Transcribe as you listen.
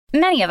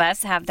Many of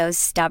us have those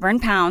stubborn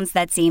pounds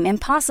that seem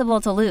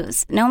impossible to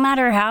lose, no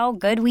matter how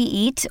good we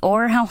eat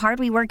or how hard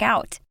we work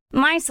out.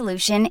 My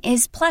solution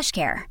is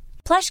PlushCare.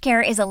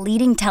 PlushCare is a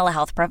leading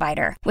telehealth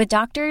provider with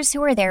doctors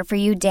who are there for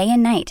you day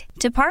and night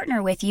to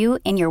partner with you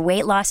in your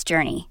weight loss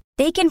journey.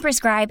 They can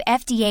prescribe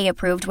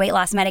FDA-approved weight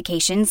loss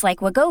medications like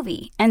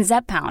Wegovy and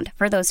Zepbound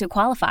for those who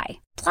qualify.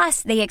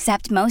 Plus, they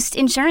accept most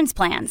insurance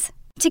plans.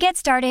 To get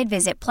started,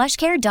 visit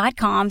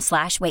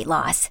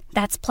plushcare.com/weightloss.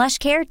 That's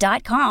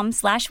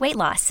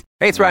plushcare.com/weightloss.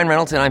 Hey, it's Ryan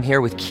Reynolds, and I'm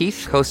here with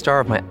Keith,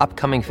 co-star of my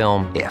upcoming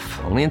film, If,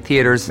 only in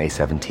theaters May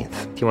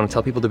 17th. Do you want to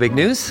tell people the big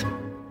news?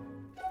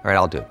 All right,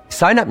 I'll do it.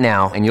 Sign up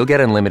now and you'll get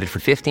unlimited for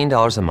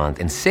 $15 a month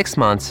and 6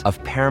 months of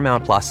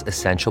Paramount Plus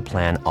Essential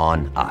Plan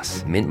on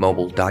us.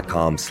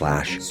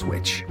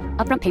 MintMobile.com/switch.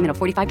 Upfront payment of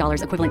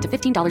 $45 equivalent to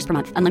 $15 per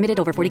month. Unlimited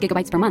over 40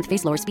 gigabytes per month.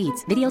 Face lower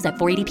speeds. Videos at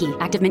 480p.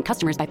 Active Mint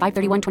customers by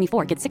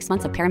 531.24 get 6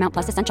 months of Paramount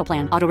Plus Essential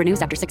Plan. Auto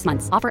renews after 6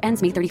 months. Offer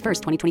ends May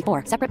 31st,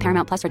 2024. Separate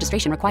Paramount Plus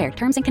registration required.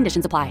 Terms and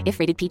conditions apply if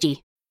rated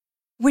PG.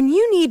 When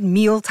you need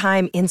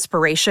mealtime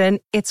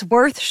inspiration, it's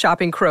worth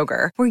shopping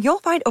Kroger, where you'll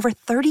find over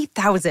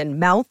 30,000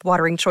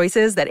 mouth-watering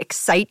choices that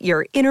excite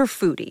your inner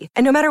foodie.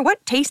 And no matter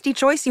what tasty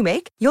choice you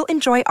make, you'll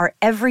enjoy our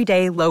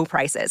everyday low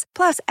prices,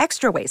 plus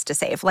extra ways to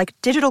save, like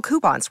digital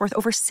coupons worth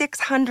over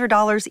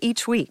 $600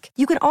 each week.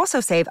 You can also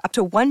save up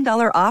to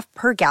 $1 off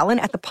per gallon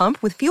at the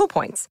pump with fuel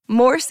points.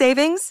 More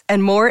savings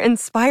and more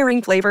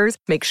inspiring flavors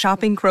make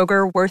shopping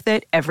Kroger worth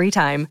it every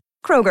time.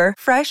 Kroger,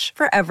 fresh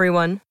for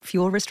everyone.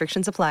 Fuel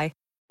restrictions apply.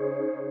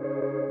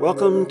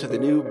 Welcome to the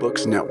New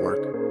Books Network.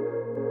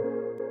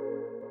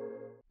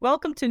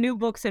 Welcome to New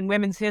Books in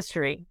Women's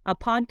History, a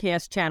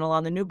podcast channel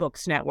on the New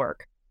Books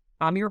Network.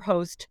 I'm your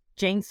host,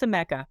 Jane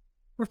Semeka,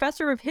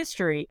 professor of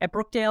history at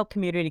Brookdale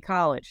Community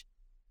College.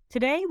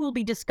 Today, we'll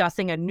be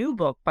discussing a new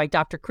book by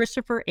Dr.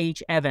 Christopher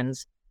H.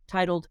 Evans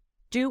titled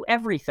Do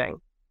Everything,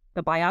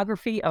 the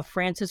biography of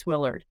Frances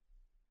Willard,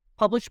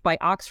 published by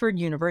Oxford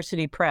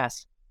University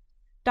Press.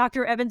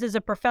 Dr. Evans is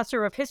a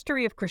professor of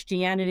history of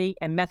Christianity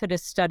and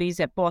Methodist studies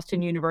at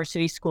Boston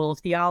University School of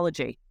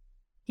Theology.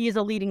 He is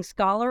a leading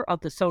scholar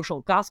of the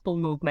social gospel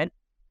movement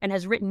and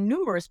has written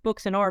numerous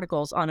books and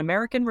articles on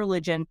American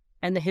religion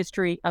and the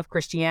history of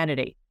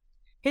Christianity.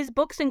 His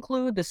books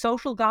include The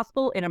Social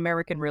Gospel in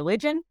American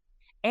Religion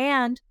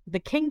and The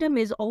Kingdom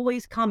is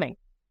Always Coming,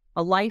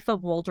 A Life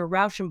of Walter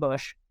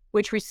Rauschenbusch,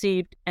 which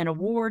received an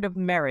Award of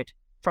Merit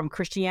from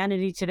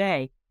Christianity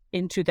Today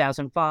in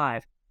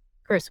 2005.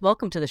 Chris,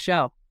 welcome to the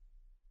show.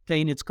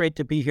 Jane, it's great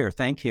to be here.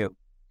 Thank you.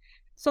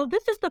 So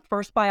this is the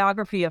first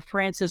biography of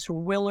Frances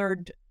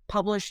Willard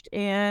published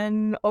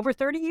in over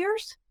 30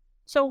 years?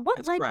 So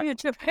what led you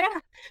to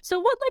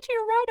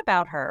write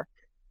about her?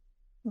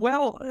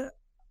 Well,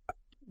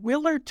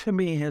 Willard to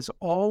me has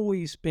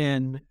always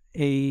been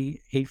a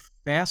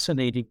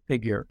fascinating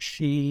figure.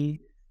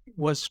 She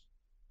was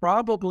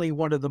probably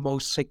one of the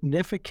most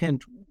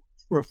significant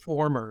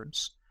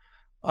reformers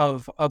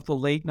of the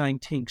late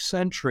 19th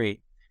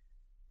century.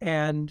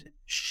 And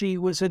she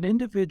was an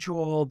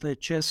individual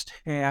that just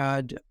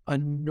had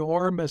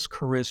enormous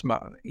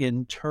charisma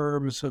in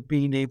terms of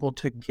being able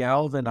to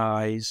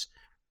galvanize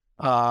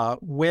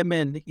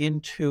women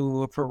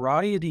into a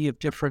variety of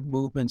different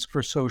movements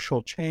for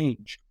social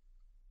change.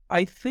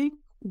 I think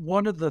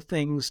one of the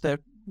things that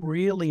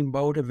really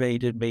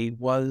motivated me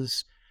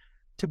was,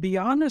 to be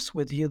honest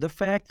with you, the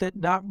fact that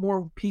not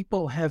more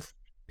people have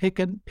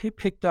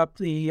picked up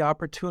the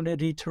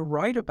opportunity to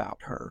write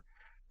about her.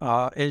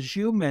 As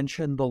you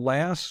mentioned, the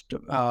last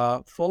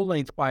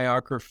full-length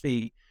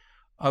biography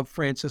of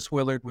Frances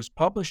Willard was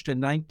published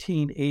in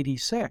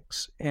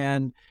 1986,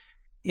 and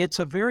it's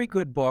a very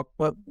good book,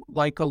 but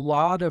like a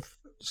lot of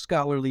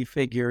scholarly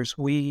figures,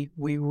 we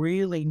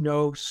really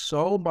know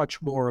so much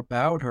more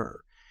about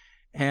her.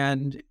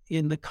 And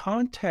in the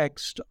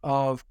context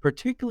of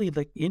particularly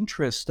the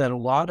interest that a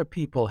lot of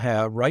people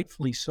have,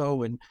 rightfully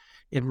so, in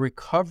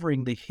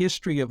recovering the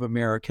history of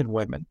American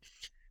women,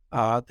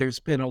 there's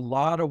been a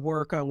lot of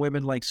work on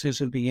women like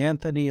Susan B.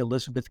 Anthony,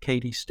 Elizabeth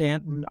Cady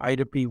Stanton,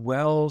 Ida B.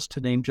 Wells, to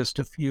name just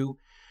a few.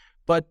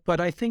 But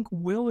I think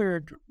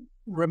Willard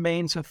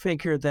remains a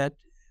figure that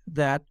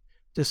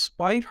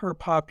despite her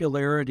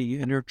popularity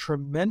and her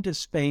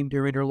tremendous fame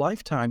during her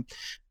lifetime,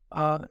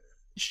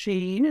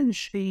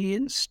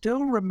 she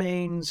still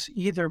remains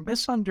either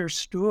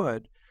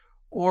misunderstood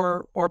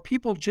or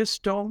people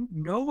just don't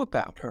know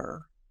about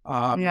her.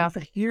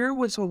 Here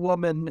was a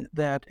woman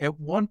that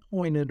at one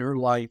point in her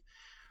life,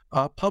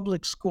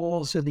 public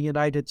schools in the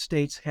United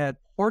States had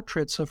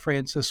portraits of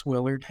Frances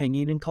Willard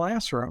hanging in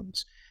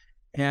classrooms.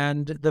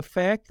 And the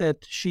fact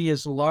that she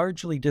has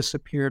largely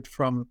disappeared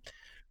from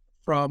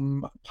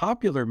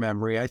popular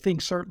memory, I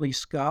think certainly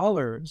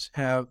scholars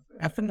have,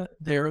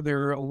 there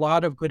are a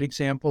lot of good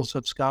examples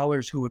of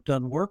scholars who have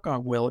done work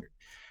on Willard.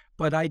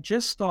 But I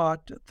just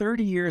thought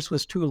 30 years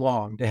was too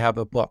long to have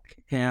a book.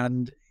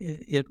 And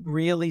it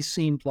really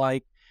seemed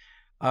like,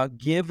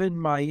 given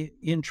my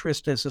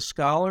interest as a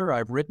scholar,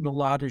 I've written a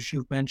lot, as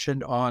you've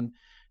mentioned, on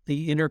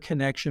the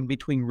interconnection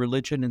between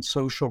religion and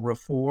social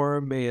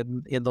reform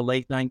in the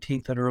late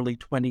 19th and early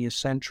 20th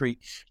century.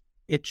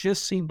 It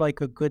just seemed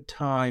like a good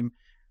time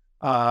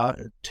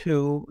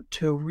to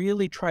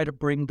really try to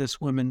bring this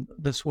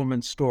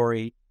woman's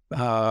story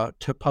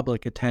to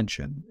public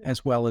attention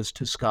as well as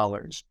to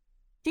scholars.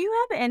 Do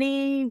you have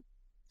any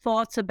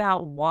thoughts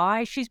about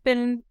why she's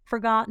been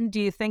forgotten? Do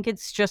you think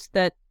it's just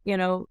that,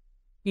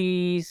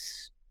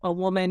 she's a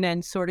woman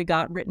and sort of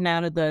got written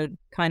out of the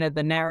kind of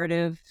the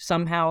narrative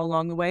somehow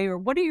along the way? Or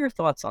what are your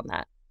thoughts on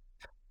that?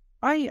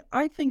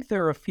 I think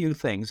there are a few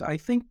things. I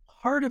think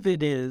part of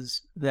it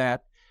is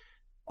that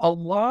a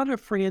lot of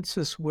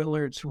Frances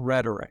Willard's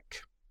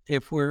rhetoric,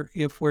 if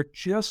we're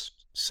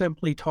just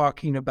simply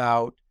talking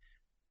about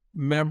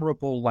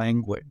memorable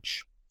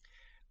language,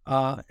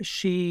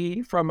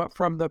 she,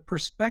 from the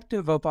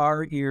perspective of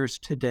our ears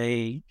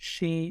today,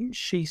 she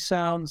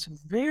sounds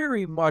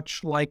very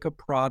much like a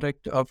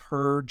product of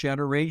her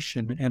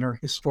generation and her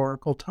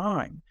historical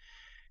time.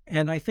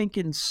 And I think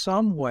in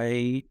some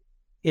way,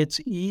 it's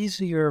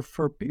easier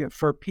for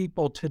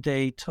people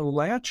today to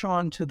latch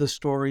on to the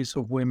stories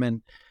of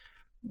women,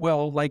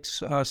 well, like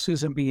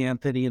Susan B.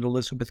 Anthony and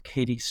Elizabeth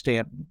Cady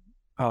Stanton,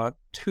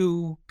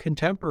 two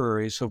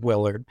contemporaries of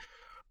Willard,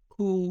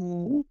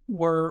 who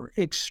were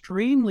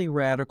extremely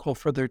radical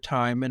for their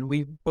time,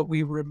 but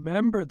we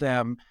remember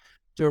them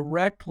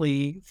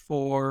directly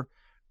for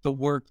the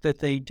work that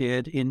they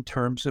did in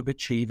terms of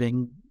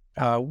achieving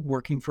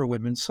working for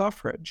women's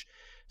suffrage.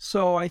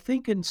 So I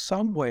think in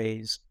some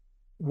ways,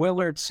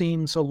 Willard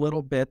seems a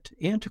little bit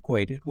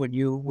antiquated when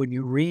you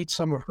read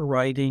some of her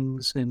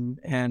writings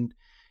and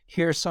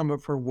hear some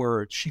of her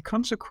words. She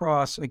comes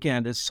across,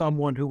 again, as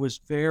someone who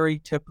was very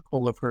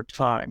typical of her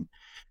time.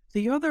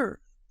 The other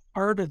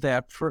part of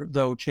that,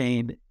 though,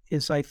 Jane,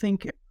 is I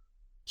think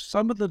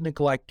some of the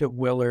neglect of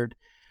Willard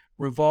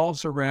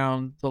revolves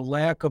around the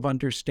lack of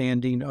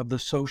understanding of the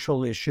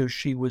social issues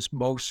she was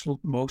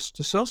most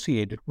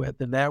associated with,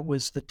 and that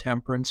was the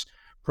temperance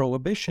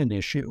prohibition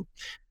issue.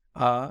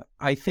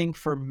 I think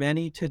for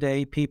many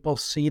today, people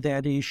see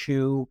that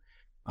issue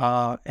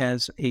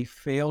as a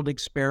failed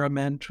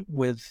experiment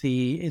with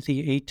the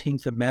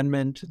 18th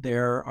Amendment.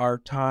 There are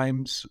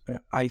times,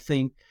 I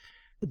think,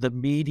 the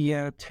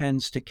media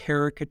tends to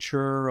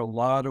caricature a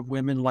lot of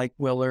women like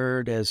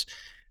Willard as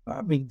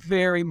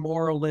very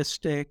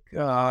moralistic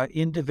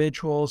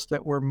individuals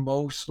that were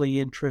mostly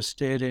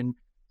interested in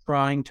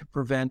trying to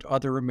prevent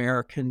other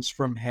Americans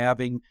from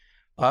having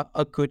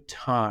a good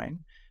time.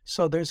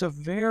 So there's a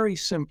very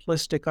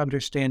simplistic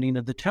understanding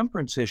of the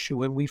temperance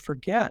issue, and we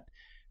forget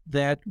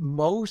that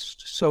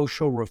most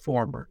social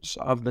reformers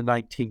of the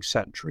 19th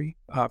century,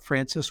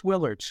 Frances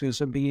Willard,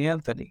 Susan B.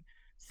 Anthony,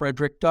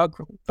 Frederick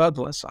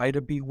Douglass, Ida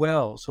B.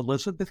 Wells,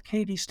 Elizabeth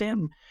Cady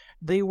Stanton,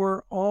 they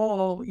were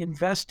all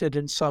invested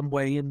in some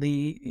way in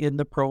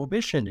the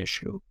prohibition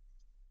issue,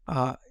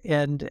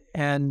 and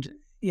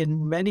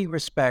in many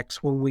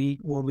respects, when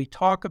we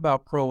talk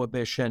about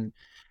prohibition,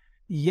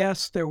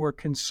 yes, there were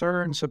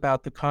concerns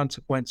about the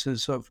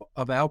consequences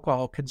of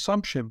alcohol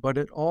consumption, but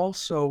it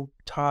also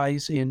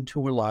ties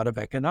into a lot of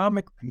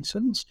economic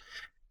reasons.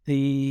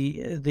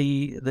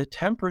 The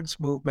temperance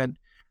movement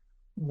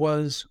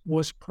was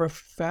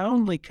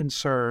profoundly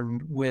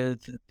concerned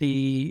with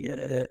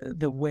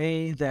the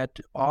way that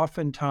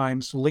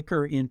oftentimes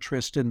liquor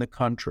interest in the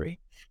country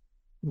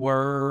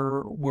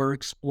were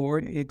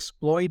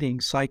exploiting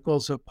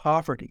cycles of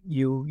poverty.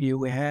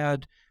 You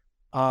had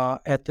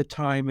at the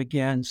time,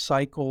 again,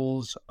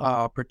 cycles,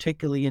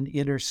 particularly in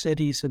inner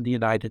cities in the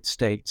United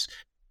States,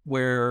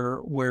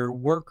 where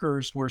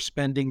workers were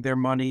spending their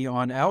money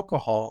on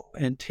alcohol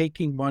and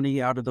taking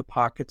money out of the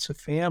pockets of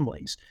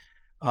families.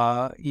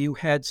 You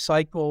had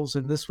cycles,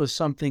 and this was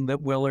something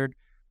that Willard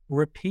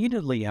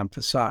repeatedly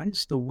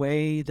emphasized, the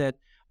way that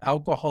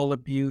alcohol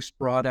abuse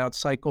brought out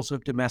cycles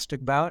of domestic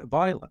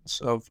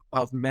violence, of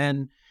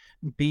men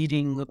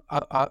beating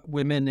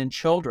women and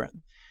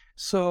children.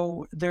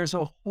 So there's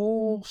a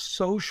whole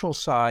social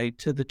side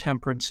to the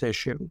temperance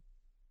issue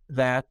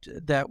that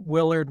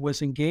Willard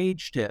was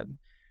engaged in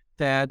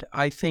that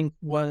I think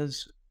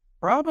was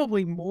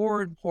probably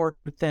more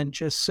important than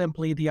just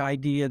simply the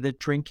idea that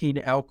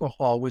drinking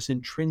alcohol was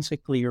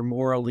intrinsically or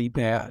morally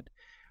bad.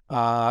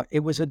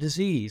 It was a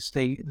disease.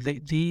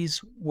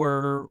 These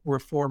were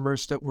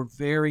reformers that were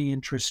very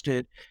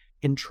interested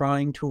in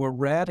trying to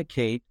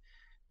eradicate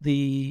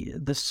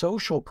the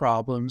social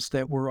problems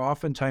that were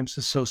oftentimes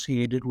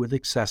associated with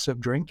excessive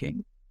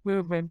drinking.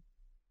 Mm-hmm.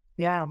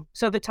 Yeah.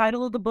 So the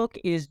title of the book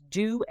is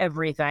Do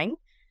Everything.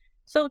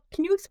 So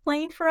can you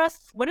explain for us,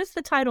 what does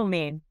the title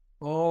mean?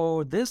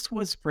 Oh, this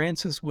was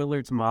Frances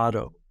Willard's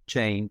motto,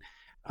 Jane.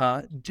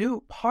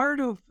 Part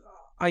of,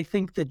 I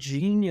think, the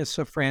genius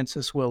of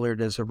Frances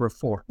Willard as a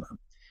reformer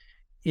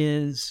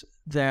is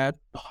that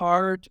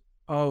part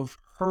of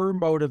her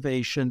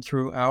motivation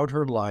throughout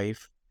her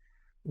life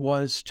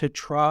was to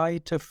try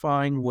to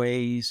find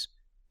ways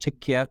to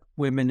get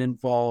women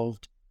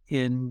involved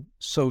in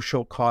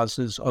social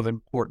causes of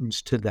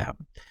importance to them.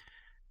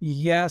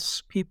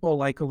 yes, people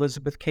like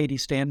Elizabeth Cady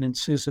Stanton and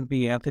Susan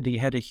B. Anthony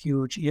had a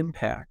huge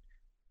impact,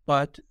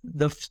 but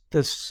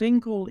the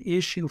single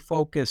issue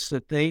focus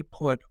that they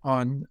put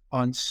on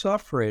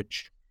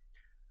suffrage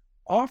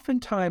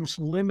oftentimes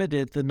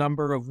limited the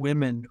number of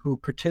women who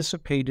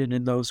participated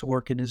in those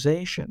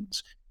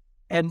organizations.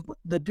 And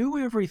the do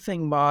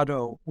everything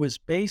motto was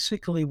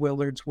basically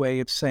Willard's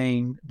way of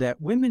saying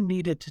that women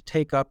needed to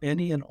take up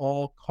any and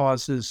all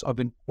causes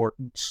of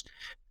importance.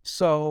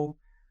 So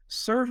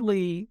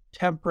certainly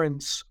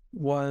temperance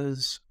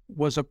was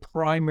a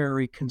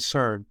primary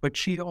concern, but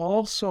she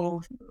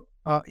also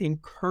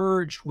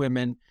encouraged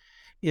women,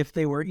 if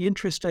they were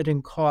interested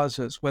in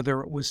causes,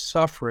 whether it was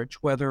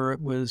suffrage, whether it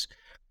was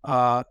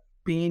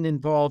being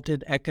involved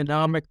in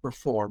economic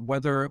reform,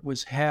 whether it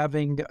was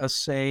having a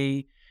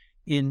say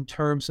in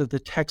terms of the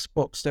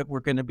textbooks that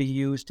were going to be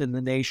used in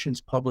the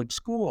nation's public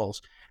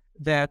schools,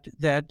 that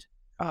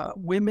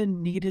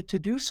women needed to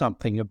do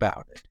something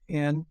about it.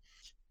 And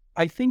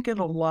I think in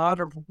a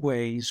lot of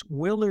ways,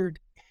 Willard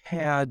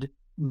had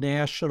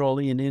national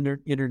and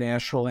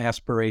international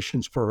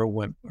aspirations for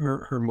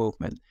her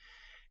movement.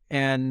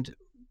 And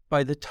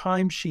by the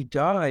time she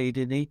died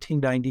in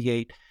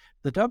 1898,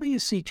 the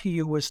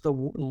WCTU was the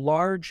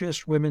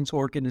largest women's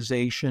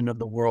organization of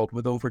the world,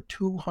 with over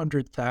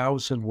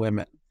 200,000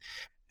 women,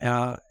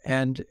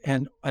 and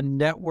a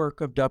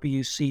network of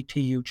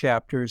WCTU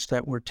chapters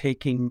that were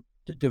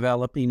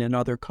developing in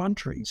other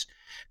countries.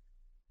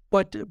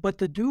 But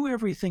the do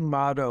everything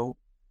motto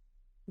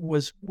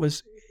was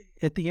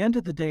at the end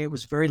of the day, it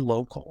was very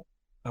local.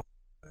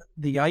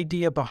 The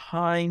idea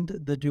behind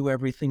the do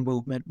everything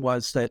movement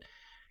was that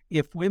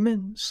if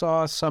women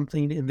saw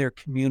something in their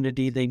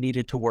community, they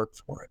needed to work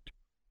for it.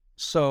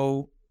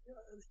 So,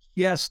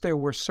 yes, there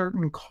were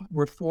certain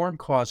reform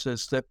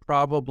causes that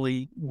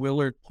probably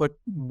Willard put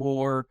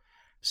more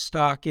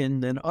stock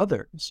in than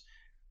others.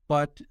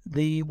 But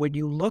when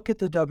you look at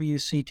the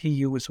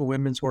WCTU as a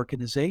women's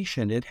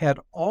organization, it had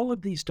all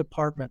of these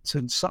departments,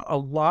 and a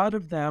lot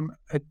of them,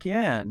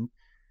 again,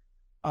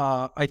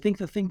 I think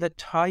the thing that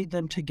tied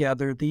them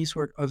together, these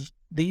were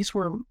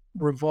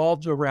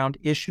revolved around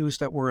issues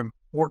that were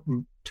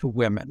important to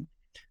women.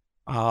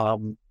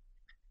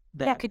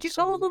 Could you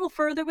go a little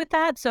further with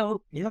that?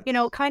 So, yes.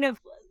 Kind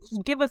of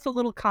give us a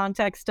little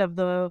context of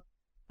the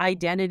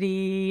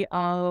identity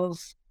of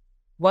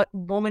what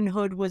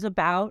womanhood was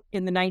about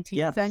in the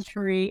 19th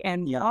century,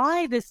 and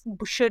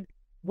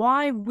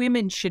why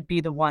women should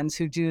be the ones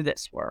who do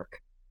this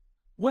work.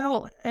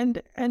 Well,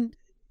 and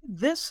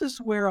this is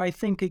where I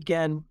think,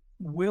 again,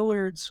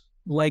 Willard's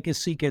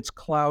legacy gets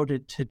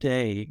clouded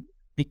today,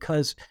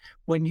 because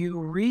when you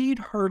read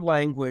her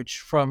language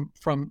from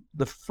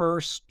the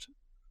first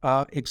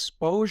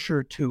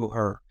exposure to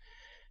her,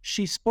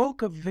 she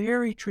spoke a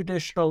very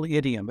traditional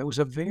idiom. It was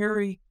a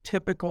very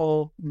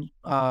typical late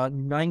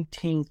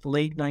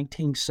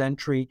 19th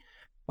century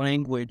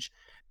language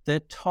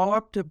that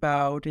talked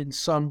about, in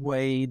some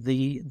way,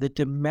 the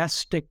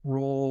domestic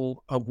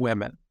role of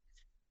women.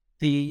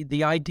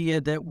 The idea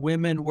that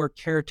women were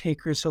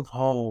caretakers of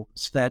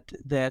homes, that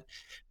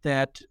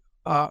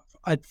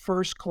at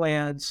first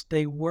glance,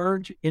 they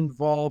weren't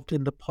involved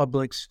in the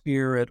public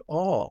sphere at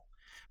all.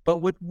 But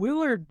what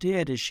Willard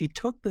did is she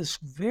took this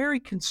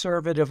very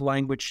conservative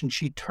language and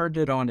she turned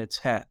it on its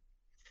head.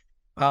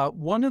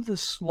 One of the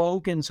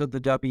slogans of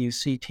the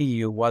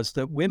WCTU was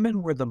that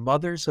women were the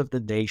mothers of the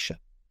nation.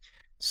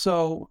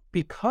 So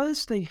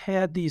because they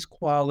had these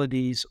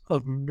qualities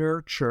of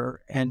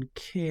nurture and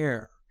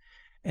care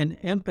and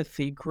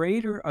empathy,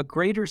 a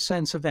greater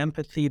sense of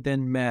empathy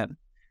than men,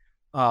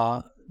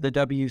 the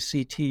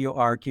WCTU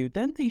argued,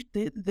 then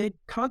they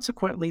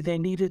consequently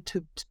needed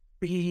to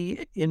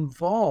be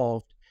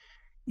involved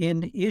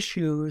in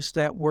issues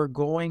that were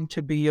going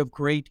to be of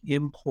great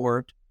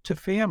import to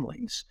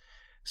families.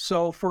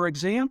 So, for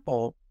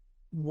example,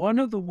 one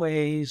of the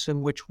ways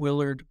in which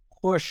Willard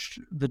pushed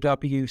the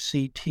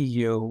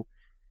WCTU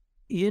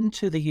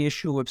into the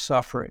issue of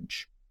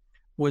suffrage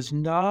was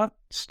not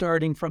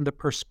starting from the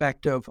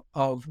perspective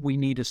of we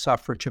need a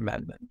suffrage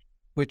amendment,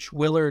 which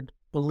Willard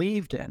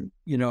believed in,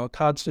 a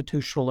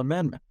constitutional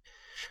amendment.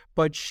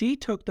 But she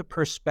took the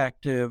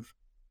perspective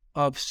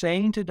of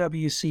saying to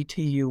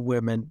WCTU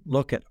women,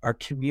 look, our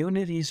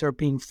communities are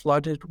being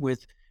flooded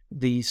with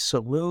these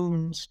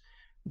saloons.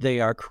 They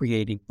are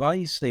creating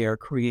vice. They are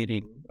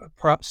creating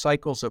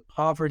cycles of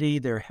poverty.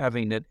 They're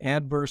having an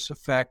adverse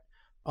effect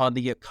on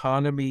the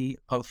economy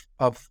of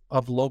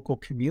local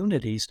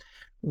communities.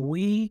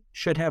 We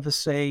should have a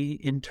say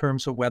in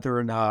terms of whether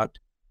or not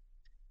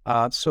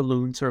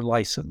saloons are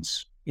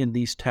licensed in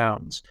these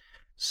towns.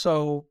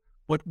 So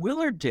what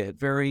Willard did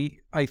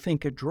very, I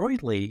think,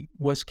 adroitly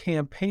was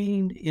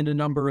campaign in a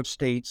number of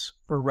states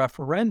for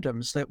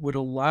referendums that would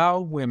allow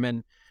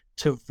women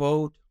to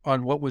vote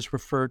on what was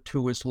referred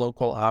to as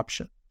local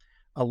option,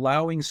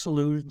 allowing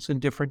saloons in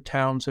different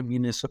towns and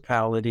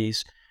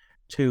municipalities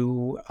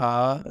to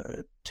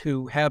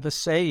have a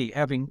say,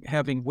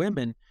 having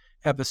women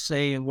have a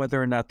say in whether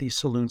or not these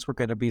saloons were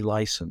going to be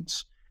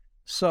licensed.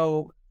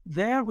 So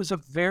that was a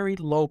very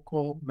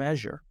local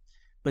measure.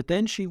 But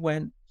then she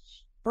went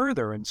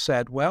further and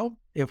said, well,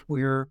 if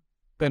we're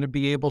going to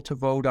be able to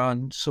vote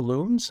on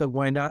saloons, then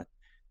why not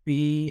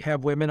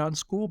have women on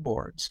school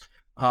boards?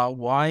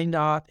 Why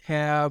not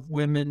have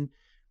women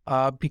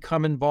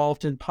become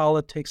involved in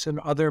politics and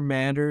other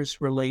matters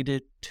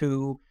related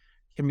to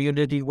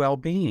community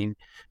well-being?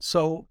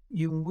 So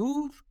you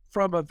move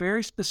from a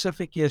very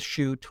specific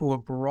issue to a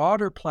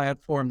broader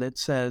platform that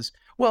says,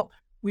 well,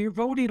 we're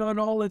voting on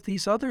all of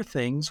these other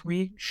things.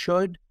 We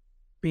should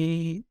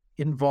be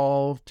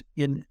involved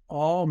in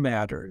all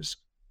matters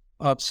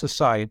of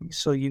society.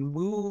 So you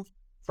move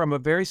from a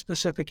very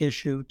specific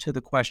issue to the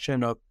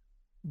question of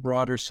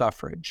broader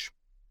suffrage.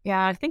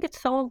 Yeah, I think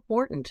it's so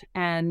important.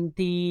 And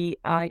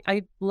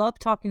I love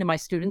talking to my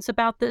students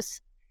about this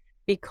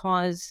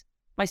because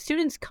my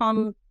students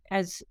come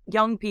as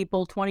young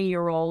people,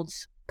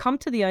 20-year-olds, come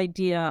to the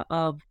idea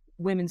of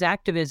women's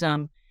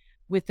activism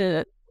with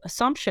the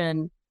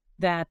assumption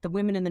that the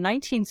women in the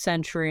 19th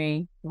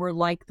century were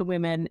like the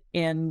women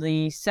in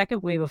the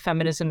second wave of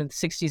feminism in the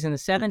 60s and the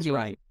 70s. That's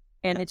right.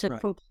 And it's a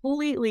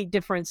completely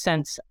different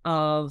sense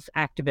of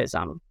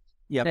activism.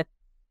 Yep.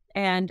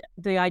 And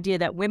the idea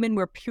that women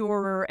were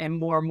purer and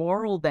more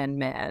moral than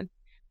men.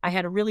 I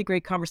had a really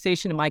great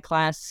conversation in my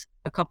class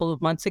a couple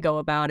of months ago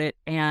about it.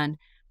 And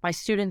my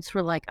students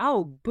were like,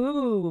 oh,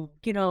 boo,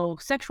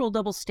 sexual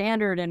double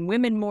standard and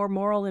women more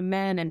moral than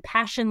men and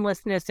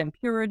passionlessness and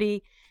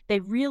purity. They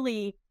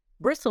really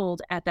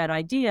bristled at that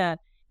idea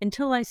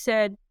until I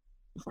said,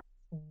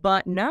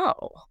 but no.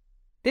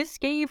 This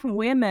gave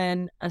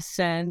women a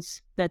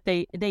sense that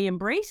they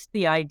embraced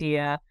the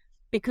idea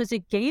because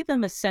it gave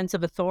them a sense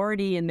of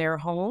authority in their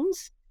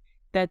homes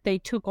that they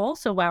took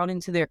also out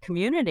into their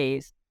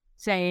communities,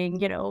 saying,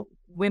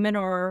 women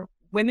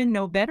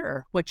know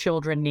better what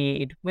children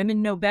need.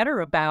 Women know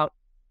better about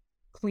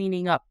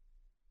cleaning up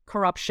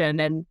corruption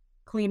and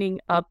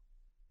cleaning up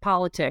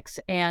politics.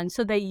 And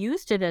so they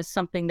used it as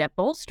something that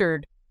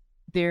bolstered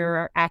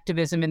their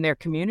activism in their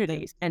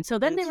communities. And so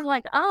then they were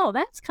like, oh,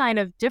 that's kind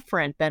of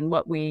different than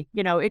what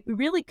it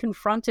really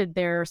confronted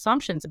their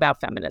assumptions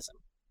about feminism.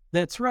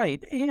 That's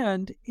right.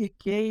 And it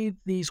gave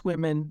these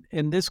women,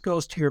 and this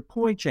goes to your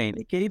point, Jane,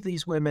 it gave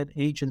these women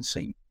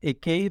agency.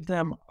 It gave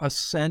them a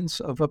sense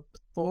of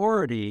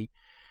authority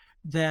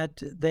that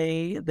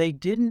they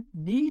didn't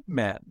need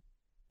men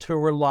to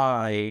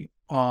rely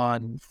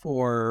on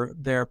for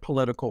their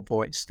political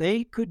voice.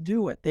 They could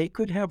do it. They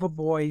could have a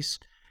voice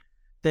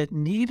that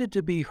needed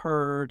to be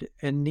heard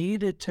and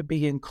needed to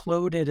be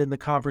included in the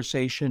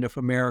conversation if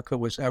America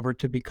was ever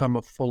to become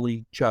a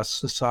fully just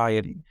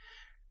society.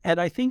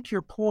 And I think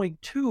your point,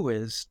 too,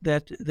 is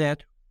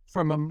that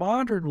from a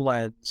modern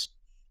lens,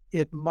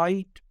 it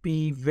might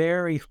be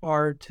very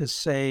hard to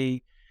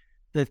say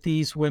that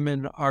these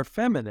women are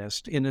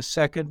feminist in a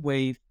second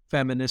wave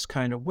feminist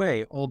kind of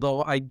way.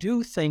 Although I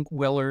do think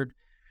Willard,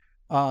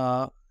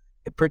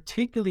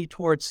 particularly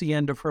towards the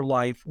end of her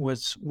life,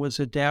 was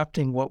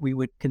adapting what we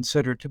would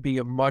consider to be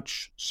a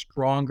much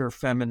stronger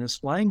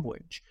feminist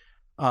language,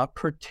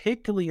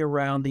 particularly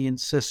around the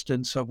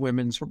insistence of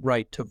women's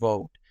right to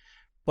vote.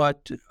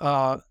 But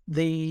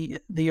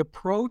the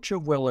approach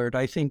of Willard,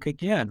 I think,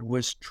 again,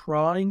 was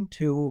trying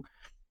to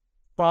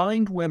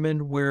find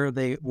women where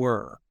they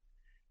were,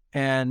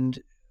 and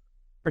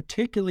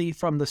particularly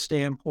from the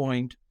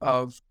standpoint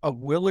of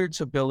Willard's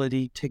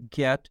ability to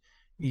get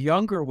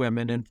younger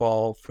women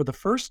involved for the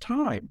first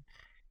time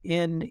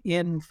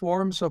in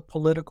forms of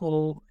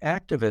political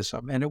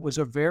activism. And it was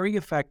a very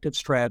effective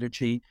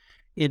strategy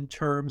in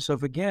terms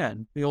of,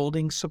 again,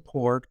 building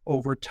support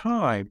over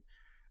time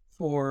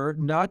for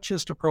not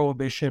just a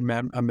prohibition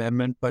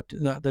amendment, but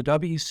the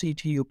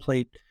WCTU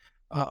played,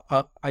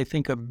 I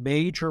think, a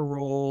major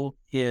role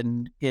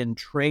in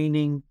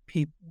training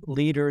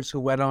leaders who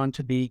went on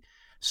to be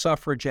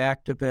suffrage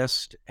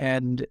activists,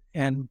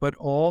 but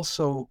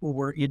also who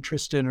were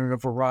interested in a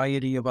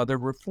variety of other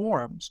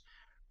reforms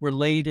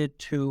related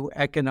to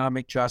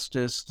economic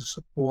justice, the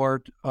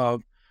support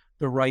of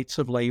the rights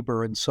of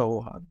labor, and so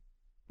on.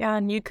 Yeah,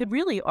 and you could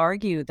really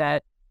argue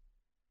that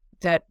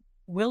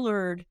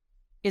Willard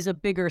is a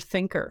bigger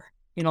thinker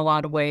in a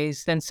lot of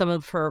ways than some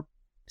of her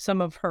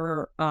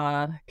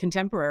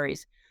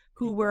contemporaries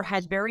who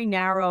had very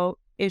narrow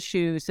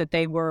issues, that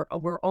they were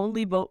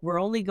only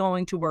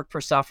going to work for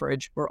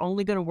suffrage, we're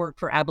only going to work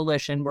for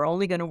abolition, we're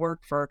only going to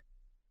work for,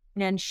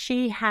 and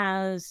she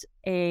has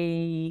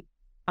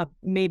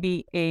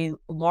maybe a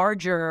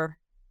larger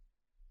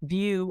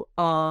view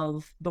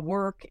of the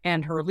work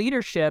and her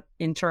leadership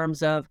in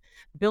terms of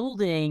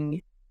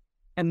building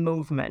a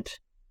movement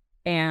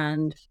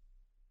and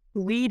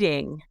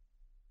leading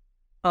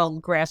a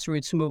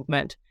grassroots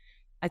movement,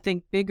 I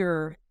think,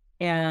 bigger.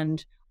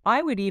 And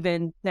I would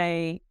even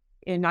say,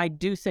 and I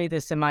do say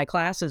this in my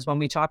classes when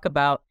we talk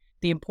about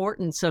the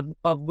importance of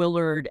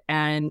Willard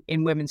and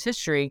in women's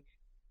history,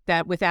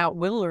 that without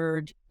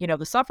Willard,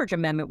 the suffrage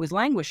amendment was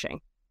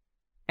languishing.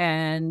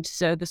 And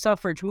so the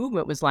suffrage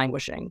movement was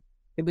languishing.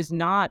 It was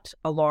not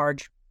a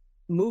large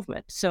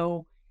movement.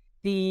 So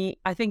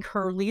I think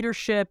her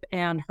leadership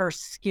and her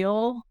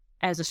skill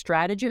as a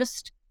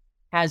strategist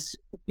has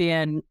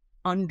been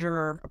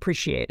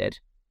underappreciated.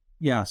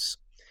 Yes.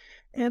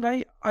 And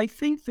I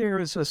think there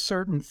is a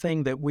certain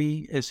thing that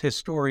we as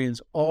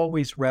historians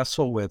always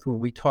wrestle with when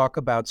we talk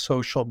about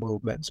social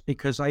movements,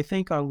 because I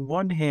think on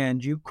one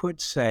hand, you could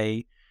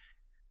say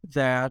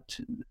that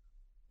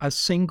a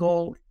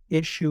single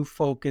issue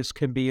focus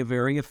can be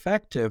very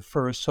effective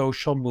for a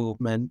social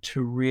with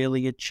to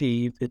really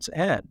achieve its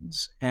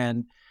ends.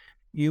 And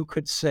you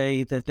could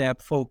say that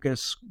that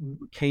focus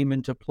came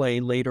into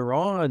play later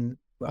on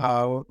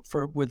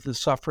with the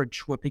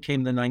suffrage, what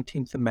became the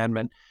 19th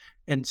Amendment,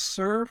 and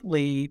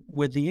certainly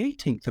with the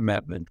 18th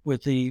Amendment,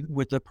 with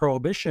the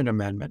Prohibition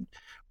Amendment,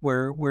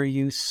 where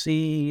you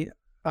see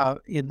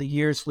in the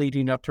years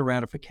leading up to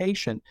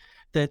ratification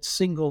that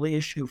single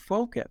issue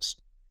focus.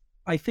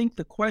 I think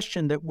the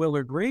question that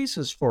Willard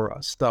raises for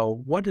us,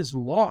 though, what is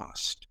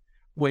lost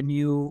when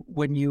you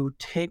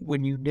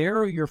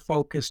narrow your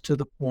focus to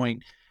the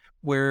point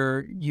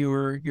where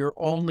you're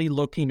only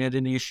looking at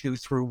an issue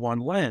through one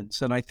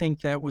lens? And I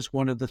think that was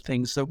one of the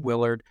things that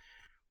Willard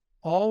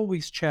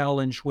always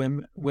challenged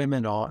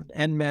women on,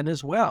 and men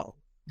as well.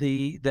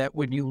 That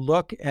when you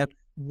look at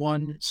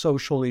one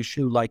social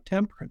issue like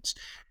temperance,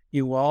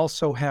 you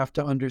also have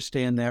to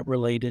understand that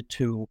related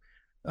to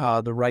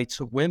the rights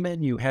of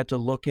women. You had to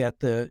look at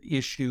the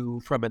issue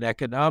from an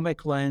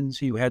economic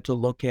lens. You had to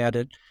look at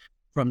it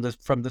from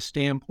the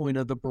standpoint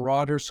of the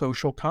broader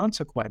social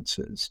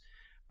consequences.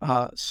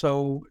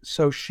 So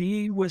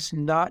she was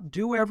not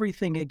do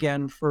everything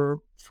again for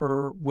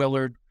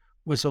Willard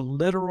was a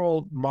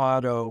literal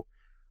motto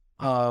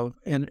of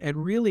and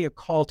really a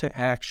call to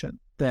action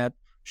that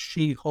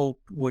she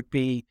hoped would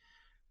be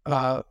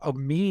a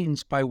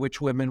means by which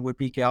women would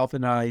be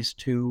galvanized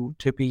to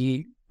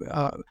be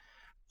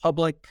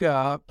public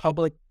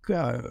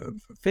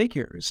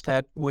figures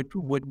that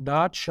would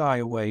not shy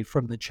away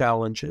from the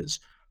challenges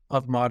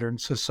of modern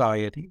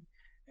society.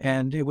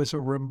 And it was a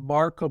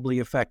remarkably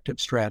effective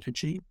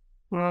strategy.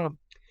 Wow.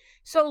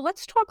 So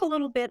let's talk a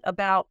little bit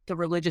about the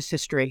religious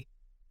history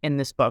in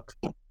this book.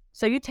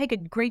 So you take a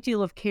great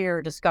deal of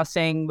care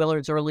discussing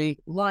Willard's early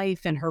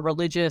life and her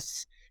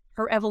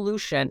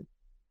evolution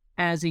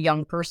as a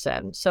young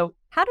person. So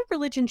how did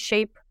religion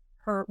shape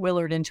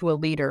Willard into a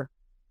leader?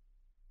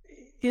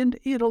 In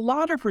a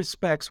lot of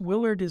respects,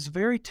 Willard is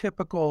very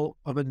typical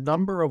of a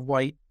number of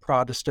white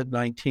Protestant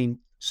 19th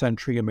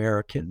century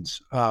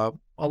Americans. A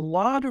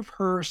lot of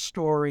her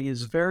story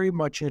is very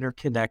much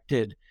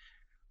interconnected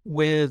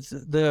with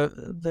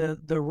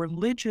the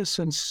religious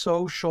and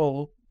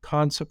social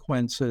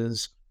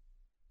consequences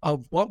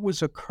of what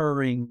was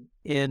occurring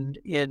in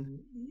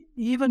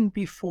even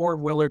before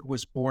Willard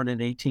was born in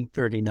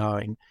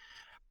 1839.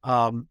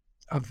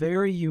 A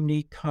very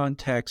unique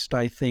context,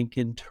 I think,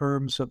 in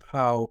terms of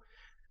how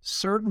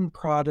certain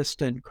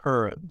Protestant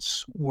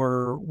currents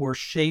were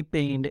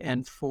shaping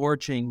and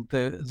forging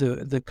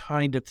the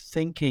kind of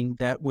thinking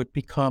that would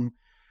become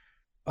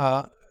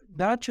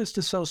not just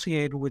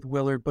associated with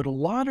Willard, but a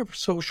lot of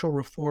social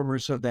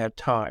reformers of that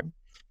time.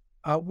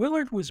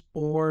 Willard was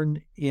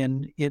born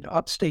in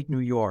upstate New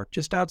York,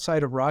 just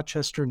outside of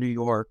Rochester, New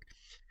York,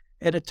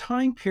 at a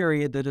time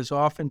period that is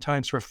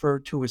oftentimes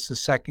referred to as the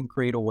Second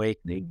Great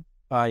Awakening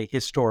by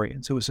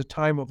historians. It was a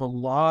time of a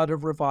lot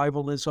of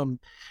revivalism.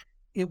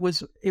 It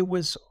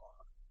was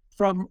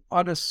from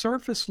on a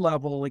surface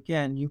level,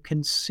 again, you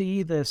can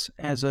see this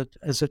as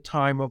a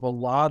time of a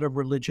lot of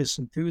religious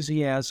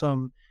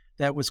enthusiasm.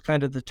 That was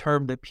kind of the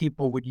term that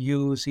people would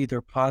use either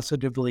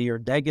positively or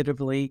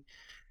negatively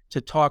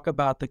to talk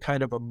about the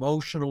kind of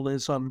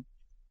emotionalism.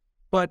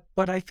 But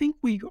I think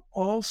we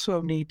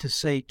also need to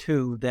say,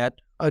 too, that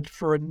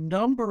for a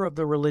number of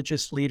the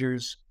religious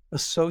leaders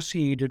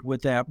associated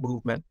with that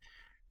movement,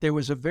 there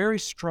was a very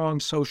strong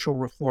social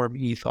reform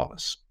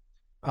ethos.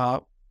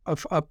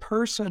 A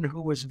person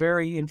who was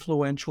very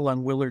influential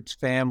on Willard's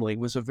family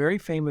was a very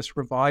famous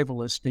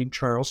revivalist named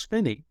Charles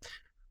Finney,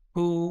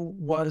 who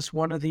was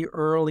one of the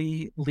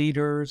early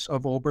leaders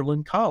of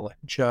Oberlin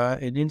College,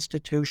 an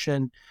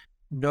institution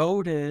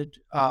noted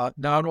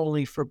not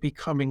only for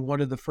becoming one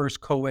of the first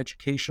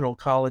coeducational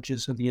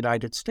colleges in the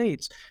United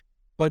States,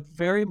 but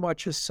very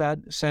much a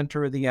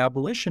center of the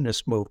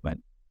abolitionist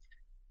movement.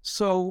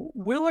 So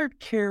Willard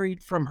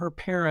carried from her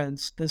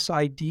parents this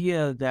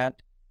idea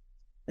that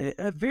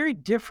very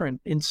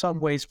different in some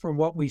ways from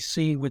what we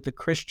see with the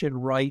Christian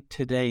right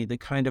today, the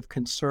kind of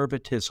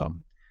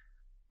conservatism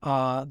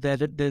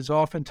that is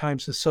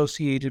oftentimes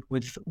associated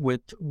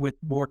with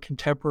more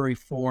contemporary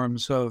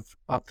forms of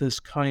this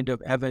kind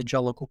of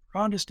evangelical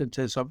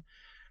Protestantism.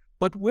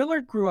 But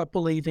Willard grew up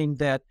believing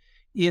that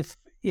if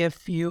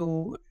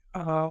you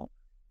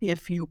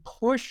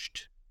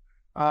pushed,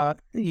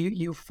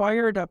 you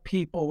fired up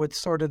people with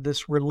sort of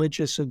this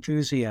religious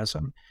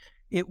enthusiasm,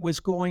 it was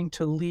going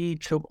to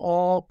lead to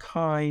all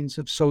kinds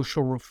of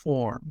social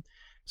reform.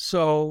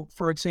 So,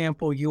 for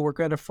example, you were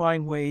going to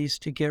find ways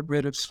to get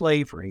rid of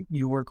slavery.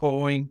 You were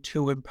going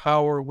to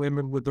empower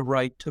women with the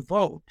right to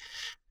vote.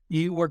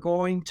 You were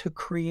going to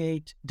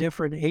create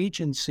different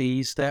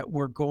agencies that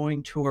were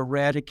going to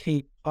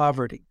eradicate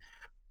poverty.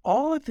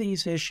 all of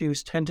these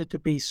issues tended to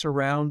be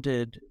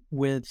surrounded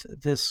with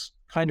this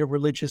kind of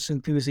religious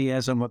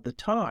enthusiasm of the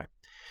time.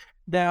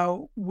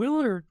 Now,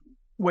 Willard,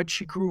 when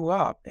she grew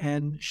up,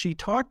 and she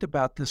talked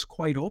about this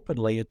quite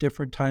openly at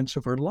different times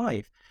of her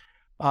life,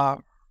 uh,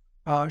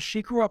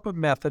 she grew up a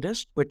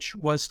Methodist, which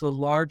was the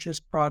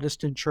largest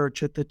Protestant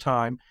church at the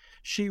time.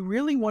 She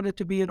really wanted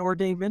to be an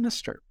ordained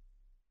minister,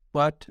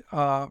 but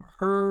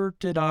her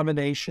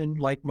denomination,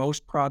 like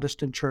most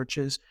Protestant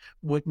churches,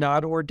 would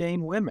not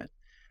ordain women.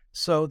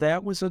 So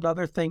that was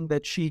another thing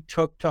that she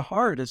took to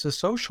heart as a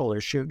social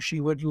issue. She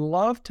would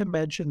love to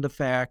mention the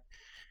fact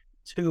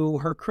to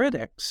her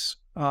critics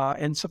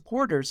and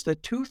supporters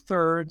that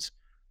 2/3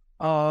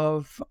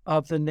 of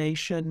the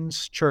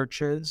nation's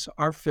churches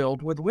are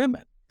filled with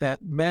women,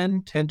 that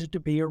men tended to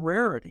be a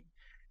rarity.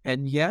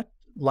 And yet,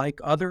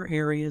 like other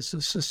areas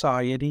of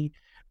society,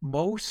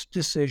 most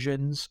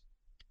decisions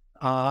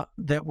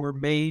that were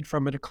made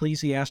from an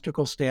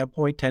ecclesiastical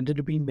standpoint tended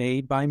to be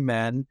made by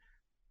men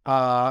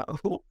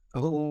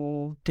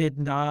who did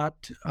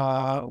not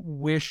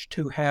wish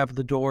to have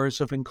the doors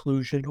of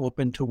inclusion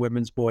open to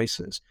women's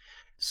voices.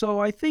 So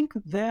I think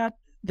that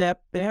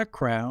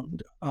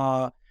background,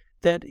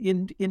 that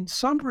in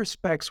some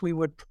respects we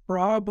would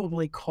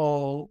probably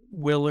call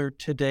Willard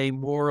today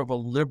more of a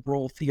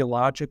liberal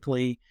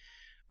theologically.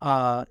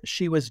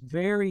 She was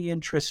very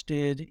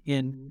interested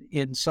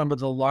in some of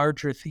the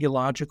larger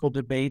theological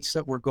debates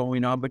that were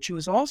going on, but she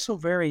was also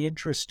very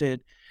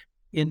interested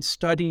in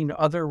studying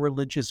other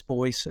religious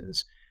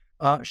voices.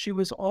 She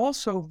was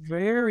also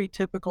very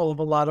typical of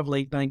a lot of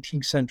late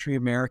 19th century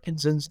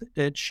Americans, in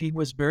that she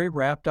was very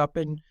wrapped up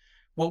in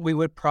what we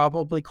would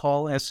probably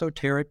call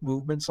esoteric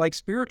movements like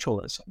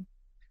spiritualism,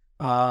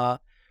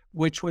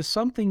 which was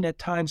something at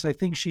times I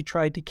think she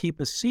tried to keep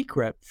a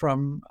secret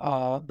from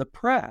the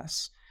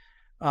press.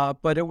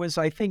 But it was,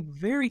 I think,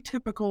 very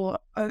typical,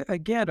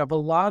 again, of a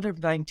lot of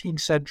 19th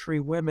century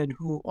women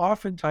who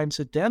oftentimes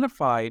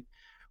identified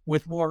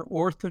with more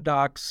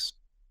orthodox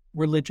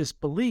religious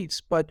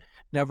beliefs, but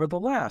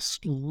nevertheless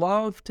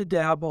loved to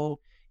dabble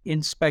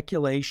in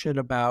speculation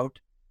about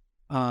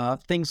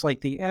things like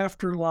the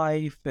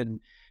afterlife and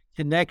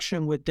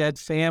connection with dead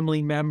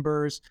family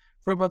members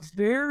from a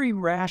very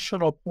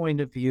rational point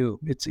of view.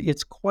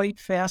 It's quite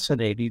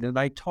fascinating, and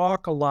I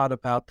talk a lot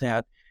about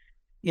that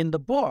in the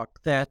book,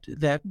 that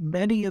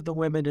many of the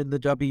women in the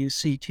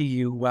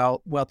WCTU,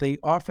 while they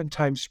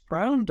oftentimes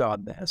frowned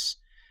on this,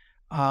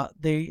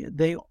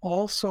 they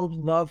also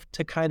love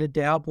to kind of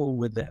dabble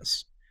with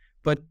this,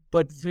 but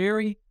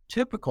very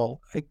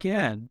typical,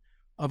 again,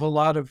 of a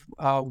lot of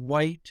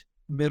white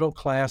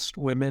middle-class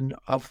women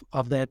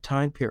of that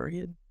time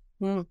period.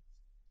 Mm.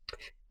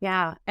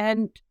 Yeah.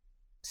 And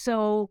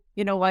so,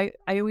 I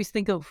always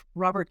think of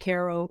Robert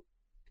Caro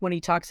when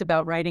he talks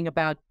about writing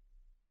about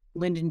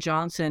Lyndon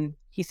Johnson.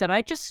 He said,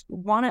 I just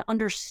want to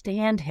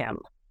understand him.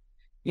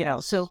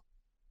 So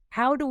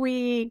how do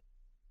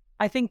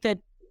I think that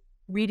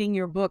reading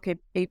your book,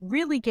 it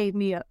really gave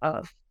me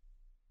a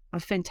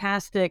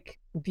fantastic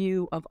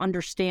view of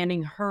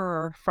understanding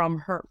her from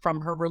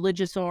her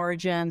religious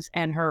origins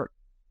and her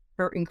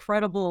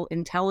incredible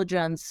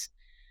intelligence,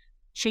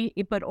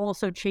 but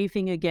also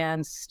chafing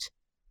against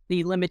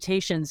the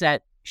limitations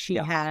that she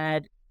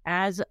had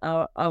as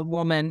a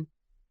woman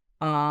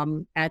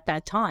at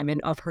that time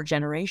and of her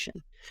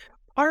generation.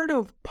 Part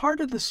of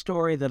the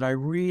story that I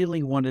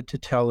really wanted to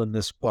tell in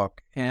this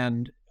book,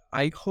 and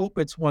I hope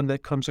it's one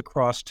that comes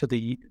across to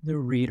the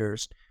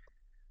readers,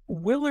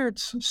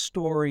 Willard's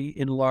story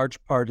in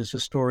large part is a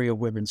story of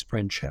women's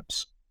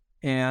friendships.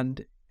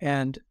 And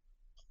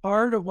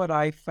part of what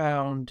I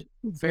found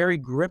very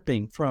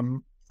gripping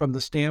from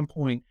the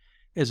standpoint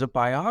as a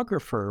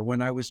biographer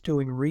when I was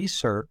doing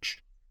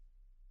research,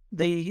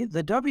 the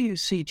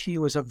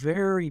WCTU is a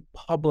very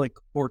public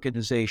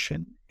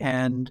organization,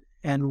 and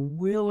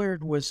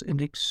Willard was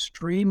an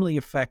extremely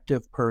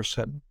effective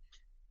person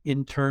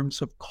in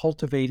terms of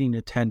cultivating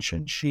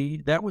attention.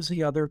 That was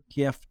the other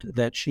gift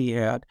that she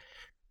had.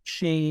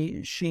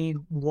 She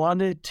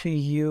wanted to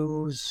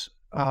use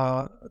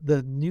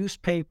the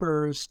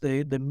newspapers,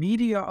 the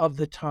media of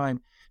the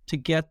time, to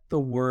get the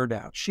word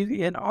out.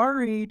 In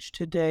our age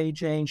today,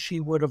 Jane, she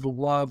would have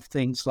loved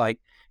things like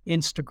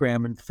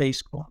Instagram and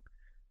Facebook.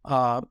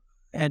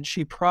 And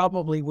she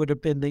probably would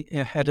have been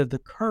ahead of the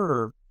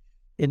curve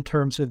in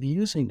terms of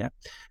using it.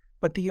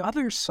 But the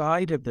other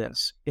side of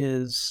this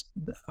is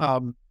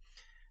the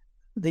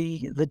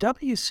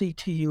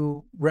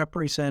WCTU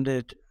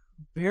represented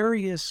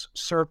various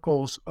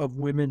circles of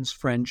women's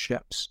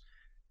friendships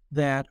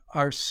that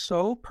are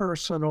so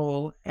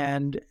personal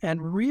and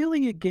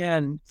really,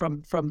 again,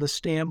 from the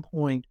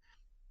standpoint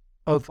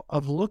of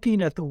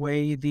looking at the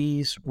way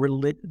these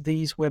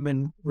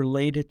women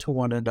related to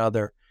one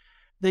another,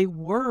 they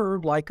were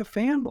like a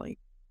family.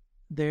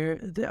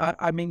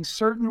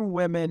 Certain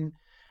women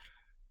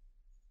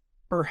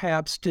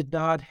perhaps did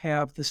not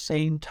have the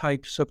same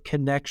types of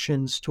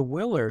connections to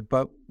Willard,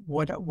 but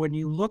when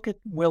you look at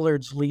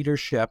Willard's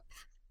leadership,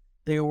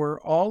 there were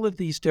all of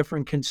these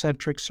different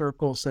concentric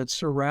circles that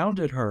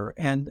surrounded her,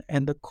 and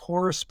the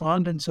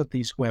correspondence of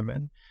these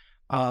women,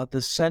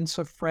 the sense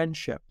of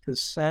friendship, the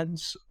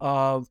sense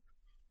of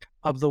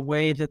the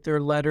way that their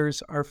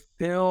letters are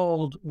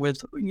filled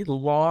with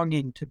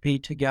longing to be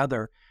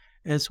together,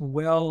 as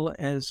well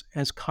as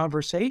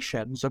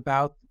conversations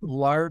about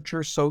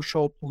larger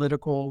social,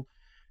 political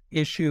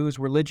issues,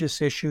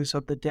 religious issues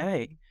of the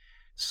day.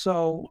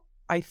 So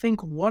I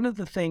think one of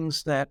the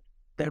things that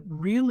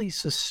really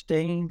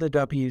sustained the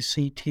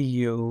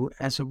WCTU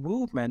as a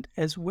movement,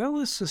 as well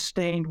as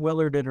sustained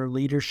Willard in her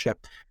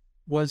leadership,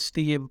 was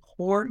the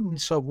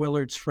importance of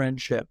Willard's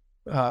friendship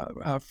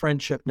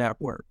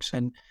networks.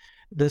 And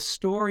the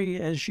story,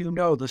 as you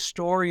know, the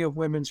story of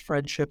women's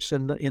friendships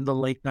in the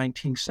late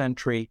 19th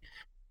century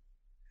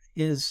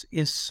is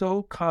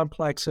so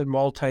complex and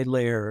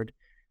multi-layered.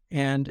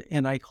 And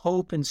I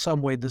hope in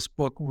some way this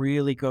book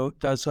really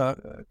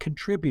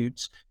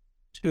contributes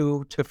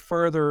to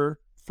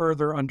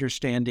further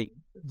understanding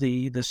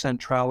the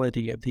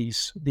centrality of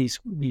these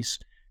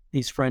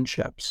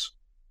friendships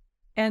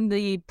and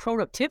the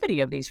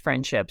productivity of these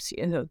friendships.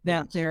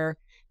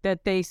 That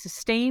they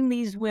sustain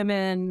these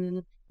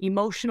women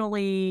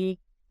emotionally.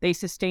 They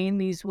sustain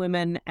these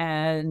women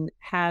and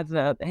have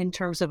in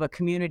terms of a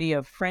community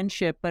of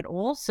friendship, but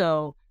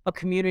also a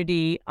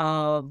community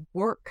of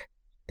work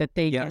that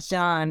they get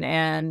done.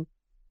 And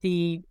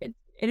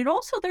it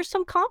also, there's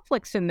some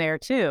conflicts in there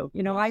too.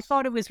 I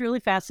thought it was really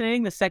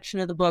fascinating, the section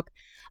of the book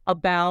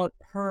about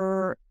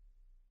her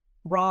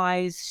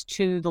rise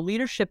to the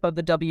leadership of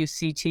the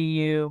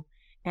WCTU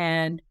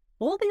and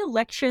all the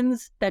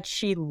elections that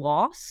she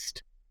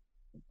lost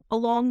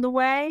along the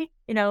way.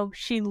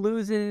 She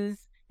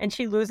loses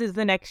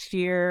the next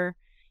year,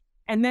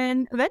 and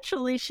then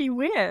eventually she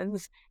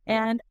wins.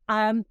 And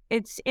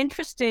it's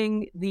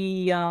interesting,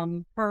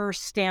 her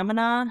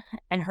stamina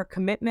and her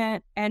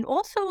commitment, and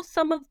also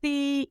some of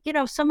the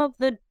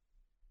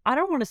I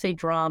don't want to say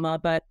drama,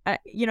 but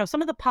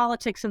some of the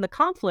politics and the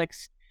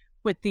conflicts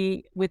with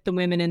the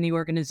women in the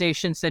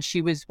organizations that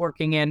she was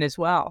working in as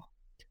well.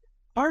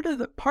 Part of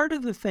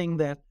the thing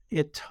that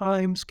at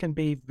times can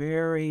be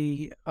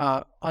very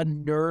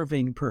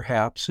unnerving,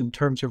 perhaps, in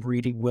terms of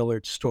reading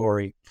Willard's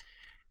story,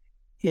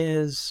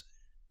 is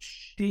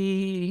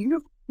she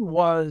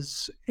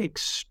was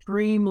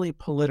extremely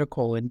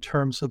political in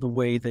terms of the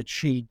way that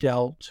she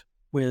dealt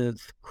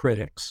with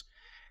critics.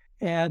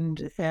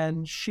 And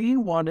she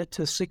wanted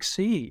to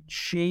succeed.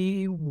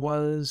 She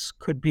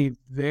could be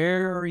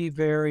very,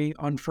 very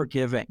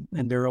unforgiving.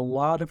 And there are a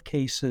lot of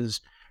cases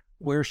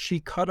where she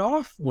cut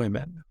off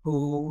women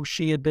who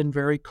she had been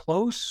very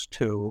close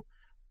to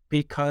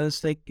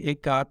because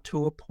it got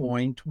to a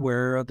point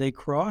where they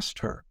crossed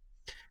her.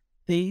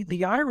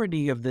 The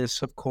irony of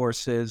this, of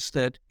course, is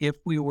that if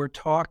we were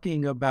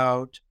talking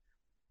about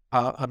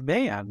a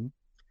man,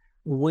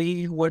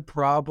 we would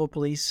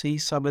probably see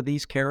some of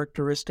these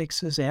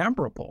characteristics as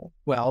admirable.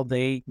 Well,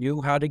 they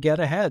knew how to get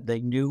ahead.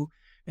 They knew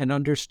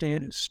and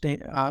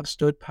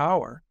stood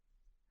power.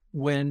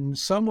 When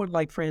someone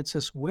like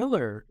Frances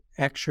Willard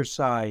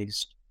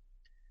exercised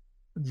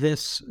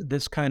this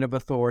kind of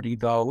authority,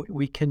 though,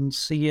 we can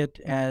see it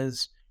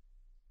as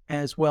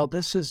well.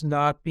 This is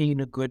not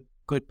being a good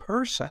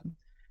person.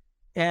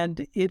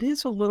 And it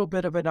is a little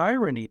bit of an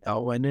irony,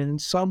 though, and in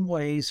some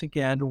ways,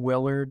 again,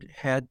 Willard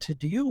had to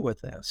deal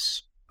with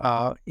this,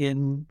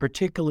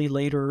 particularly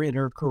later in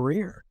her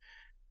career,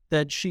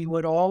 that she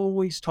would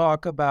always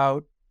talk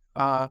about,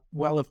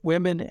 well, if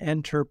women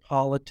enter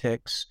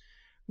politics,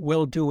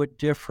 we'll do it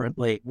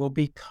differently, we'll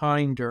be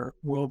kinder,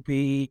 we'll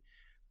be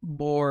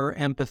more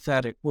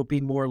empathetic, we'll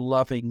be more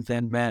loving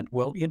than men,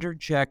 we'll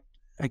interject,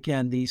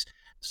 again, this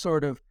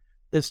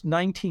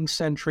 19th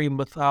century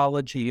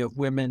mythology of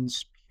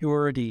women's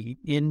purity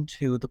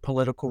into the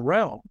political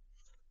realm.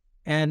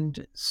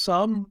 And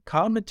some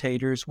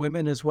commentators,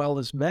 women as well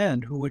as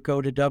men, who would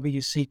go to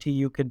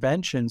WCTU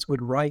conventions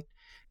would write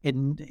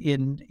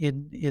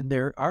in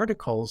their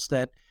articles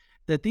that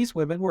these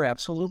women were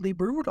absolutely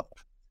brutal.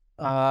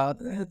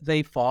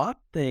 They fought,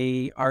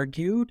 they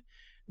argued,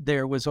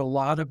 there was a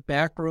lot of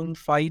backroom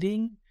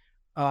fighting,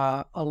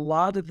 a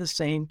lot of the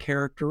same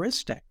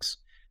characteristics.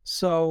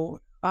 So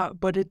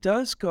but it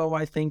does go,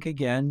 I think,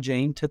 again,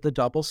 Jane, to the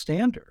double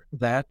standard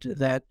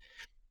that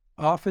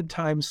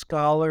oftentimes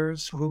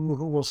scholars who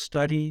will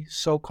study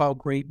so-called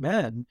great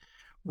men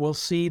will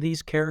see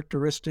these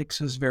characteristics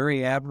as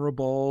very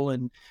admirable,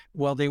 and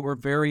while they were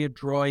very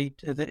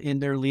adroit in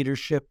their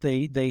leadership,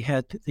 they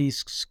had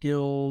these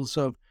skills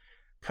of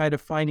kind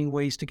of finding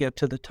ways to get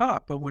to the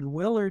top. But when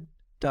Willard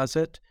does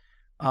it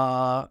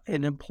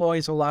and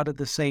employs a lot of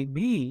the same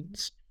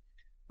means,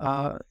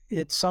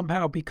 it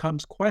somehow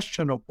becomes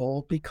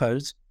questionable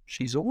because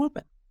she's a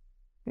woman.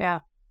 Yeah.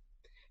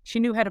 She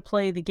knew how to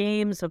play the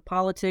games of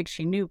politics.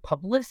 She knew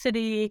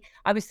publicity.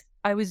 I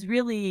was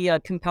really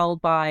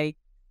compelled by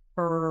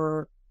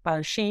her.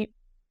 She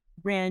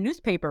ran a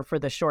newspaper for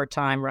the short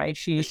time, right?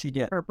 She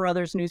did. Her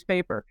brother's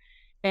newspaper.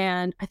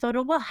 And I thought,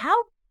 oh, well,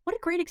 what a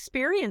great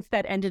experience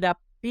that ended up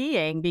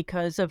being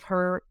because of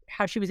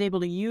how she was able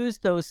to use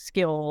those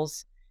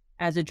skills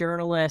as a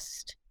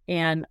journalist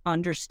and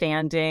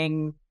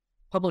understanding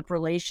public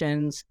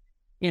relations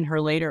in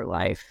her later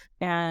life.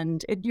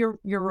 And you're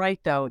right,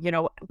 though,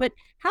 but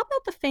how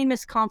about the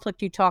famous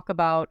conflict you talk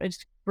about? I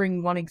just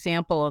bring one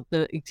example of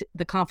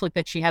the conflict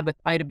that she had with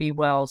Ida B.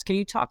 Wells. Can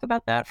you talk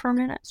about that for a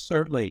minute?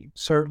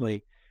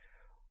 Certainly.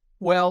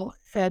 Well,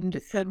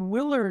 and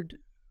Willard,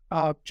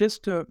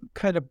 just to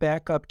kind of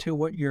back up to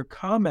what your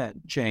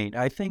comment, Jane,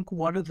 I think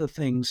one of the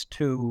things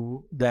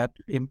too that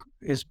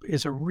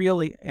is a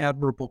really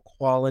admirable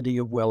quality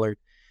of Willard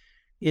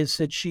is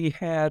that she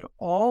had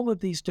all of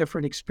these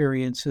different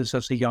experiences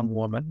as a young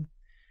woman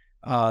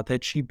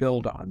that she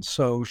built on.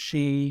 So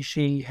she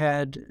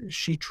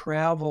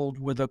traveled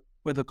with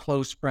a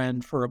close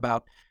friend for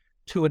about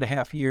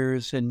 2.5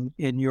 years in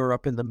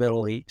Europe and the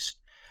Middle East.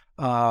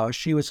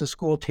 She was a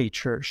school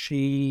teacher.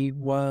 She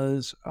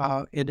was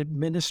an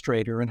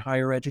administrator in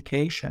higher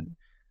education,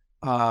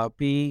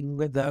 being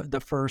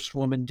the first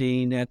woman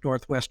dean at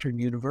Northwestern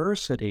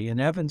University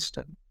in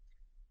Evanston.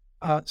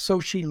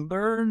 So she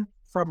learned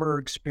from her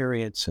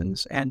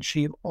experiences, and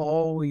she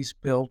always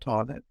built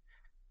on it.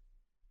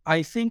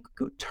 I think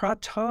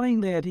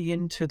tying that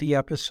into the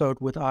episode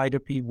with Ida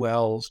B.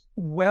 Wells,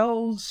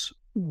 Wells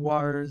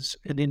was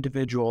an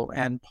individual,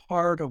 and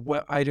part of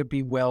what Ida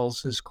B.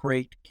 Wells's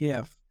great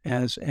gift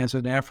as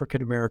an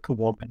African-American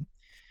woman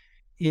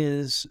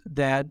is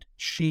that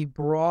she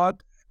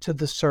brought to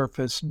the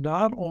surface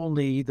not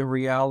only the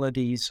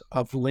realities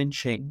of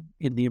lynching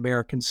in the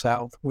American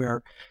South,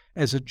 where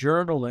as a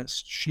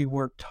journalist, she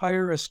worked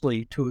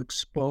tirelessly to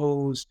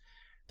expose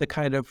the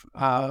kind of,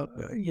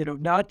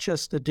 not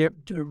just the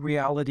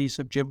realities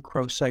of Jim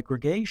Crow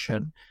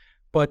segregation,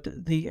 but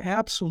the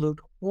absolute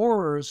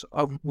horrors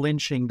of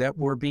lynching that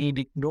were being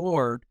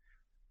ignored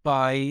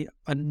by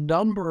a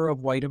number of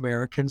white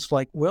Americans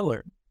like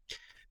Willard.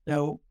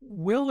 Now,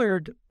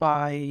 Willard,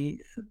 by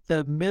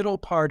the middle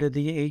part of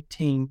the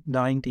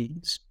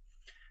 1890s,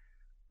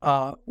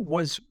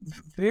 was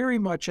very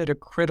much at a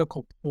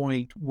critical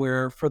point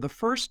where, for the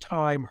first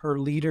time, her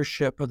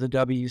leadership of the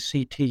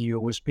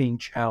WCTU was being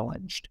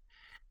challenged.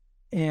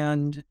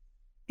 And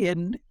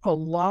in a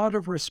lot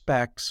of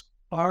respects,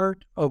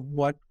 part of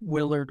what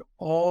Willard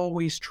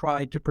always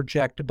tried to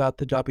project about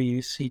the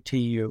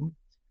WCTU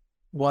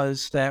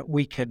was that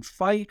we can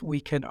fight,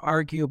 we can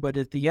argue, but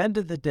at the end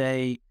of the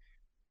day,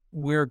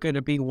 we're going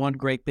to be one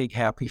great big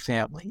happy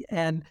family.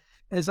 And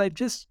as I've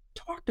just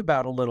talked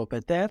about a little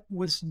bit, that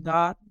was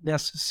not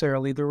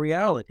necessarily the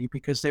reality,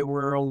 because there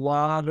were a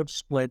lot of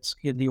splits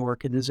in the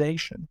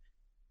organization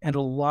and a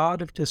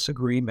lot of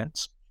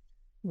disagreements.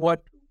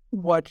 What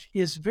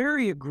is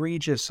very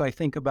egregious, I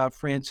think, about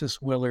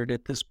Frances Willard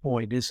at this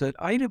point is that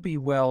Ida B.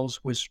 Wells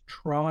was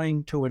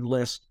trying to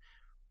enlist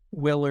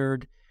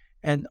Willard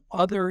and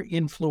other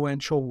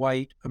influential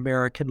white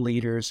American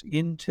leaders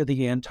into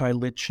the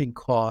anti-lynching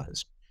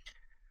cause.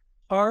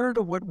 Part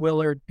of what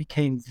Willard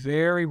became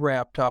very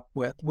wrapped up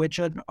with, which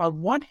on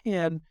one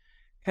hand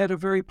had a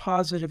very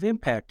positive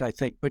impact, I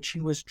think, but she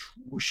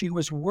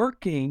was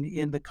working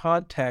in the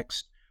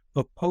context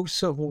of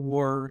post-Civil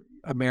War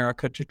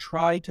America to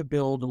try to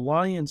build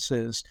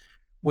alliances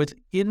with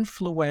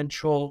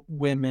influential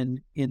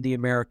women in the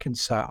American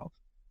South.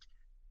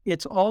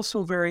 It's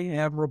also very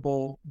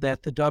admirable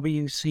that the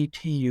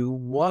WCTU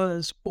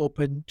was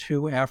open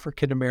to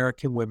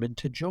African-American women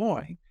to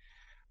join.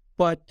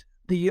 But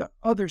the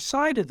other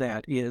side of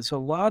that is a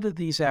lot of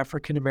these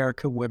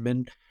African-American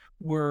women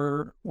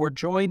were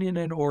joining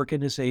an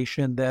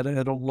organization that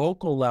at a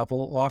local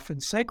level often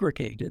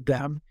segregated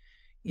them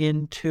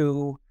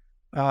into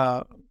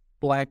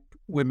Black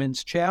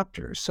women's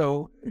chapters.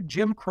 So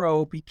Jim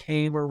Crow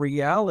became a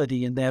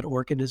reality in that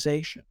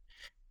organization.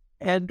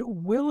 And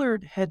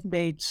Willard had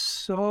made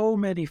so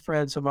many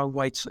friends among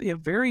whites,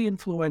 very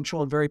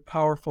influential and very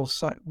powerful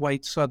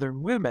white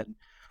Southern women,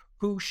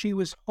 who she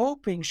was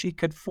hoping she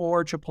could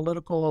forge a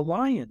political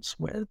alliance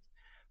with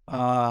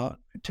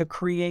to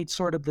create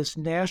sort of this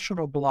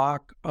national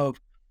bloc of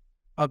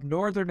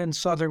Northern and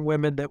Southern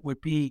women that would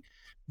be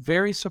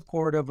very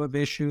supportive of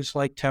issues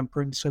like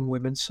temperance and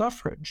women's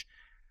suffrage.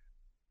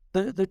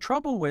 The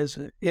trouble was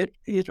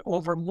it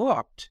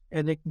overlooked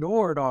and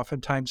ignored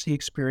oftentimes the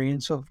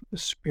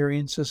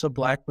experiences of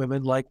Black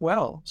women like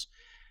Wells.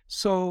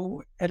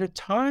 So at a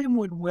time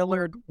when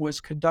Willard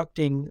was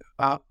conducting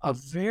a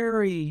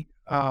very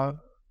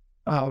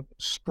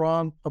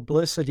strong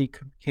publicity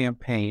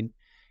campaign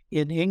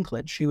in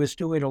England, she was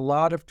doing a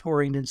lot of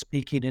touring and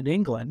speaking in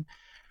England,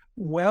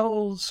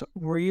 Wells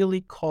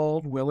really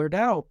called Willard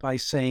out by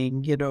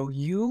saying,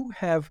 you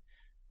have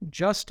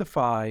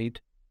justified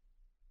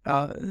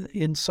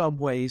in some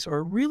ways,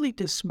 or really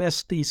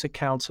dismissed these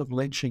accounts of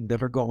lynching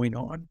that are going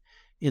on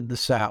in the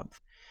South.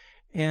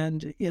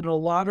 And in a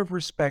lot of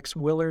respects,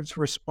 Willard's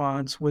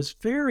response was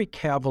very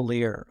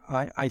cavalier.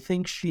 I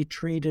think she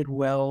treated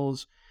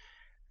Wells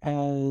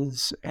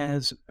as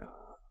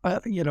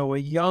a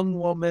young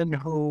woman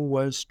who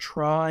was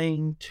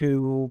trying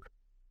to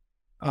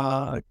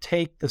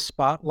take the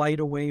spotlight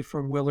away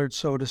from Willard,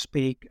 so to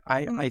speak.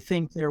 I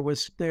think there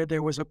was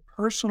a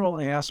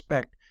personal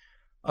aspect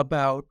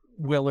about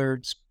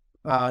Willard's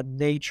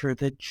nature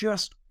that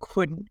just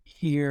couldn't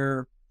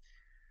hear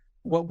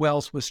what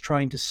Wells was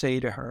trying to say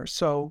to her.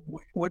 So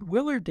what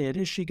Willard did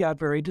is she got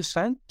very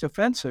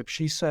defensive.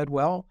 She said,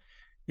 well,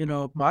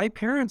 my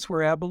parents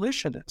were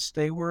abolitionists.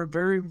 They were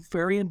very,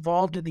 very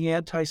involved in the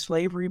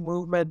anti-slavery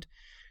movement.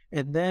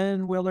 And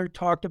then Willard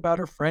talked about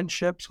her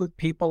friendships with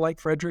people like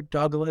Frederick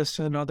Douglass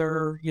and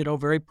other,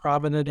 very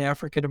prominent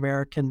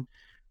African-American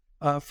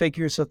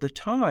figures of the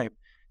time.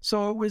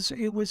 So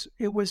it was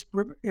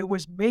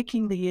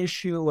making the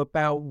issue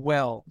about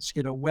Wells.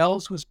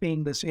 Wells was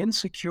being this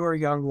insecure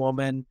young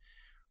woman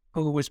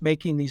who was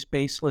making these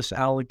baseless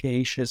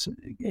allegations.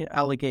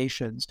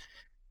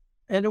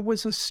 And it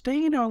was a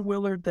stain on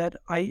Willard that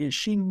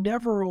she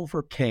never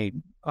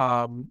overcame.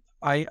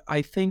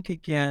 I think,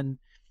 again,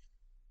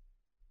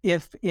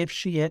 if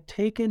she had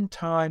taken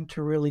time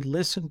to really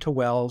listen to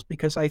Wells,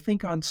 because I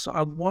think on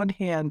one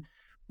hand,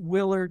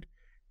 Willard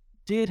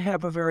did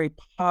have a very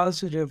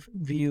positive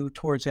view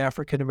towards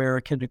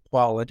African-American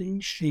equality.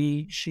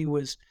 She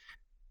was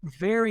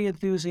very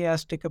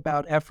enthusiastic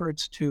about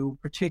efforts to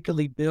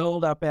particularly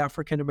build up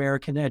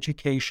African-American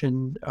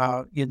education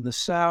in the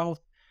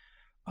South.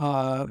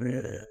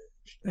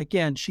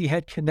 Again, she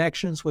had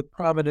connections with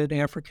prominent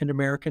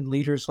African-American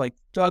leaders like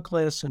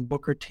Douglass and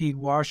Booker T.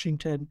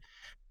 Washington.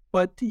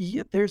 But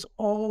there's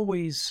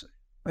always,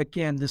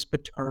 again, this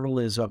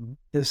paternalism,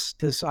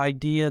 this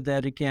idea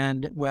that,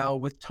 again, well,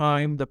 with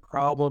time, the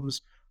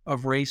problems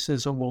of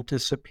racism will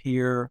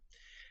disappear.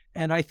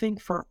 And I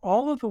think for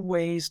all of the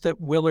ways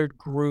that Willard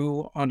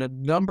grew on a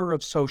number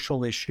of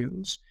social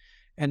issues,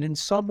 and in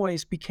some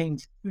ways became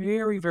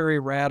very, very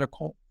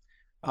radical,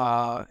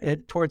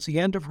 towards the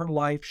end of her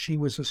life, she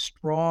was a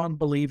strong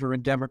believer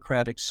in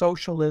democratic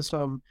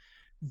socialism,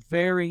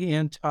 very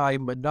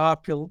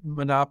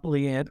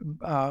anti-monopoly and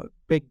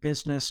big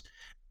business.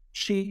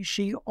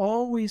 She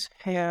always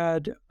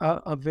had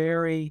a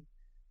very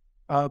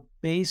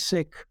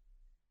basic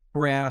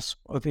grasp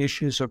of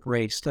issues of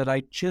race that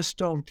I just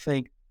don't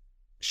think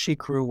she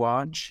grew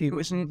on. She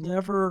was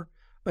never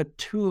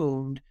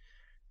attuned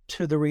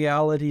to the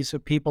realities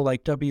of people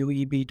like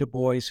W.E.B. Du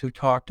Bois, who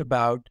talked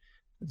about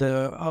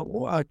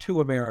the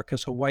two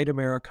Americas, a white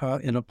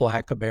America and a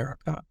black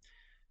America.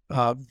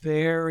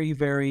 Very,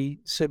 very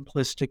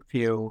simplistic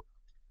view.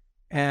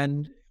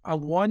 And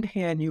on one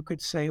hand, you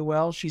could say,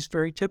 well, she's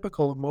very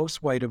typical of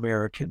most white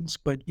Americans,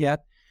 but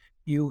yet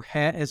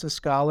as a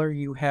scholar,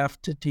 you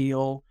have to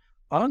deal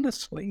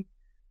honestly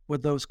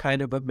with those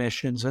kind of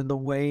omissions. And the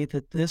way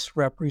that this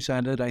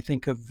represented, I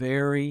think, a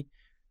very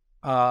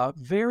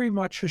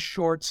much a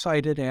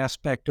short-sighted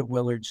aspect of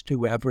Willard's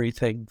do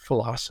everything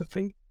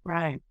philosophy.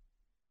 Right.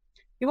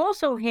 You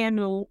also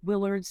handle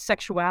Willard's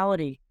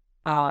sexuality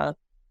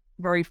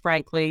very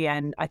frankly,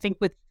 and I think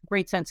with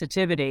great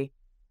sensitivity.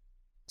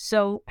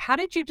 So how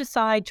did you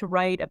decide to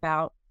write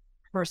about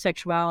her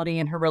sexuality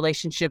and her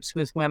relationships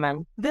with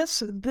women?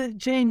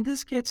 Jane,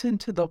 this gets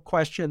into the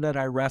question that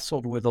I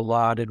wrestled with a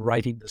lot in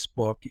writing this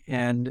book,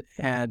 and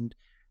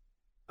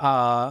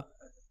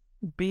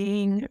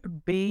being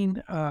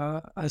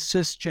a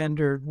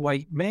cisgendered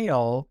white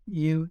male,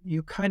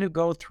 you kind of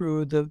go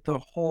through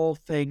the whole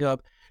thing of,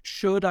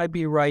 should I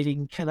be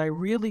writing? Can I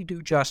really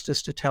do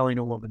justice to telling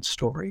a woman's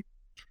story?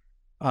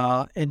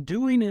 And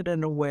doing it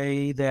in a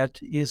way that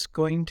is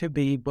going to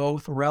be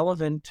both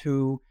relevant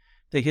to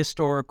the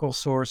historical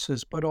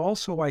sources, but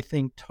also, I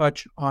think,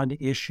 touch on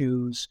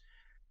issues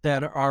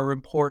that are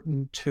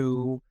important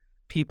to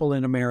people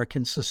in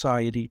American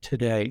society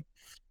today.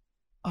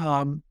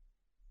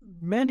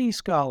 Many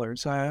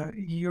scholars,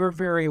 you're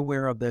very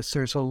aware of this,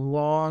 there's a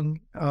long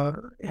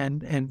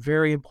and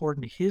very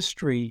important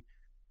history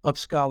of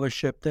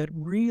scholarship that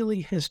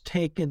really has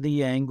taken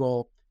the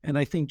angle, and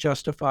I think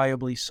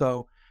justifiably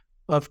so,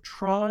 of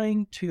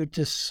trying to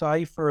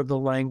decipher the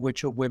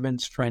language of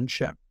women's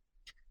friendship,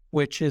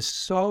 which is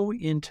so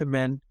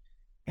intimate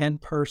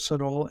and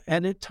personal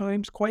and at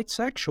times quite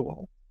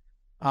sexual,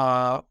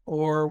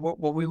 or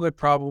what we would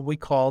probably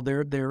call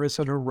there is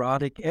an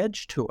erotic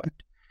edge to it.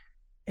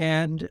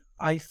 And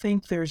I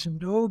think there's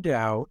no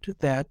doubt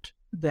that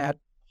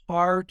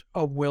part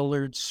of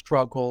Willard's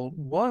struggle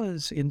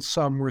was in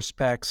some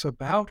respects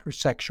about her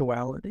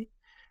sexuality.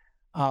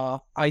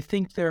 I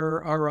think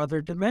there are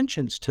other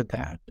dimensions to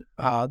that,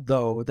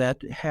 though,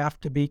 that have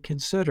to be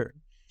considered.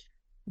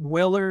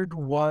 Willard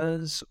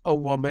was a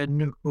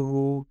woman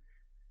who,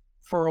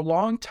 for a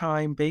long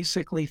time,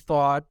 basically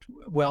thought,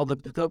 well,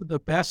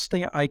 the best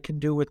thing I can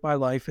do with my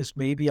life is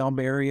maybe I'll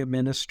marry a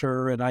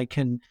minister and I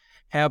can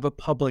have a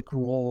public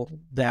role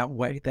that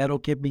way. That'll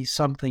give me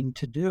something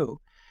to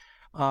do.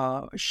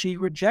 She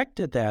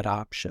rejected that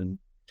option.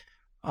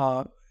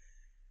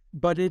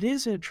 But it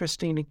is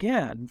interesting,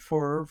 again,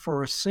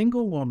 for a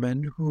single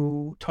woman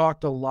who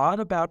talked a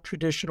lot about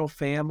traditional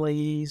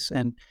families,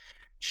 and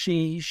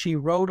she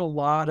wrote a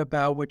lot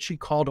about what she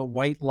called a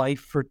white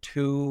life for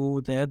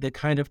two, the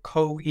kind of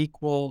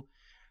co-equal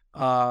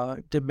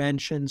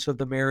dimensions of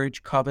the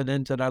marriage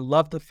covenant. And I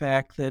love the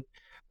fact that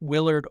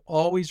Willard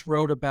always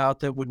wrote about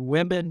that when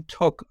women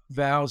took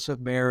vows of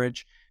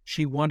marriage,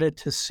 she wanted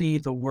to see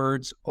the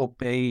words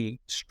obey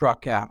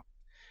struck out.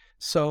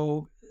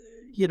 So,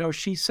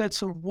 she said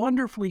some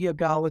wonderfully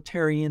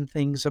egalitarian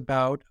things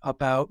about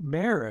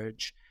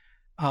marriage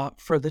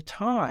for the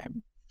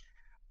time.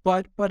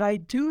 But I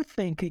do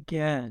think,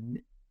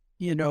 again,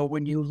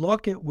 when you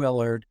look at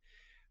Willard,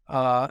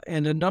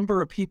 and a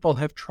number of people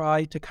have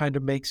tried to kind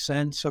of make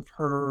sense of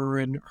her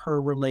and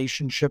her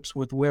relationships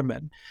with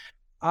women.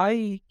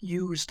 I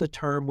use the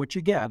term, which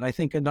again, I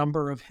think a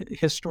number of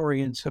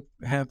historians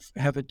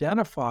have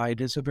identified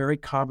as a very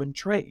common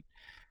trait.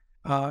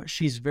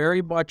 She's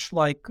very much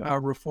like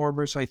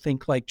reformers, I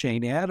think, like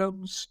Jane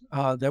Addams,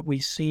 that we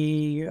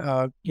see,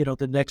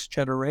 the next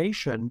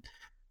generation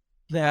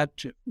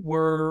that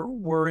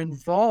were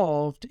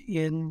involved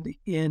in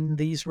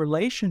these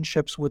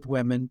relationships with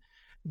women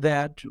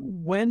that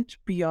went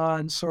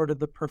beyond sort of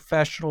the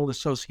professional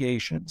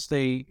associations.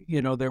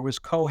 There was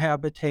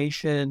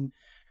cohabitation.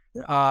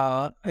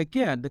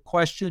 Again, the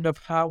question of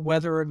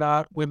whether or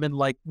not women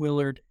like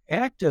Willard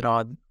acted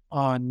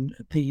on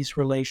these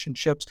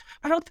relationships,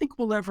 I don't think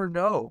we'll ever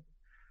know.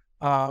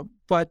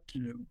 But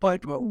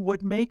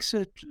what makes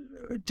it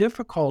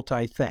difficult,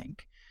 I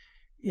think,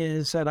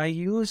 is that I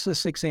use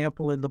this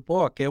example in the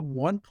book. At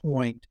one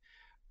point,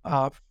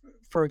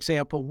 for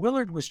example,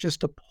 Willard was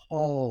just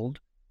appalled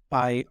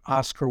by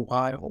Oscar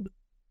Wilde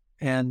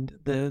and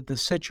the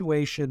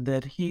situation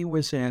that he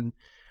was in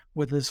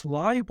with his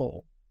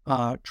libel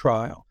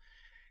trial.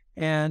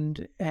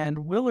 And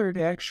Willard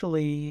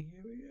actually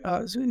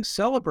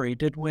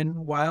celebrated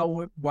when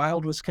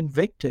Wilde was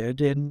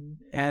convicted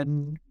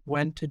and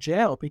went to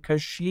jail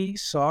because she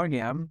saw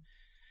him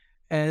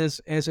as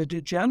a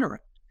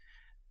degenerate.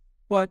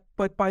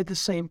 But by the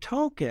same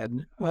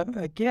token,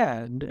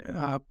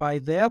 again, by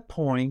that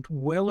point,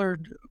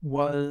 Willard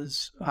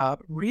was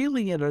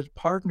really in a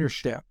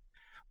partnership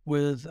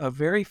with a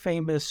very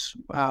famous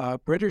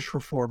British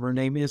reformer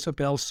named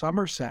Isabel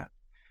Somerset.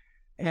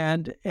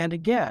 And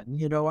again,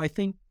 I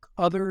think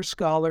other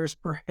scholars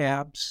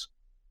perhaps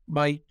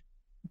might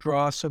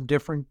draw some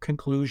different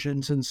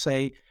conclusions and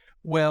say,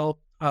 well,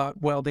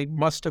 they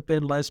must have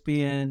been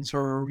lesbians,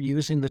 or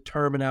using the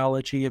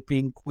terminology of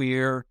being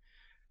queer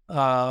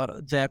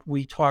that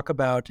we talk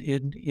about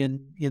in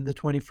the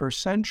 21st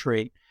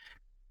century.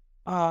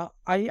 I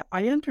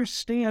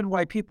understand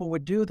why people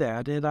would do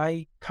that, and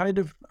I kind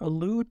of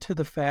allude to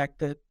the fact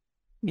that,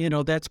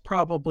 that's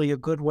probably a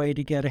good way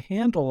to get a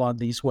handle on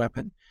these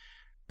women.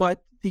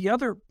 But the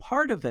other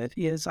part of it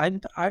is, I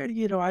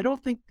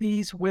don't think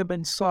these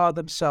women saw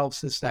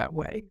themselves as that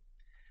way.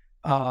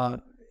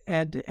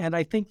 And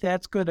I think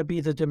that's going to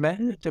be the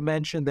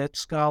dimension that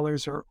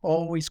scholars are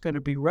always going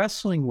to be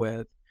wrestling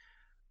with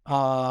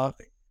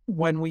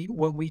when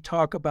we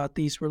talk about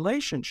these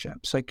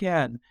relationships.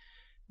 Again,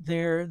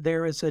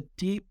 there is a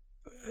deep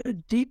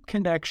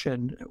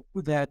connection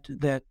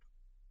that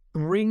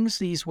brings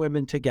these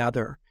women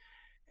together,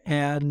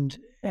 and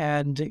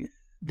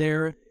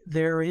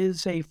there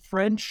is a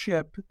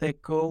friendship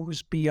that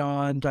goes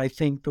beyond, I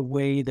think, the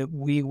way that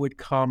we would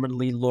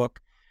commonly look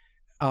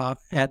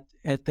at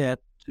that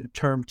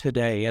term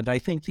today. And I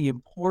think the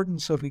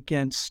importance of,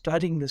 again,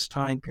 studying this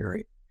time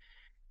period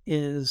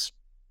is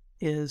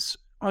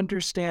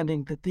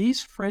understanding that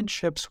these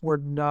friendships were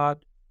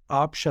not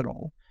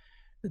optional.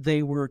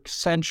 They were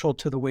essential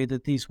to the way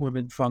that these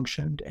women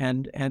functioned.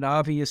 And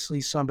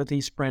obviously some of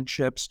these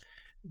friendships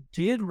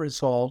did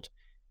result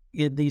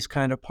in these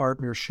kind of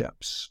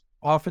partnerships.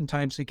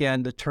 Oftentimes,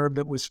 again, the term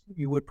that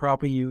you would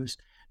probably use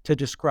to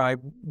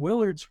describe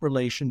Willard's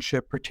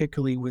relationship,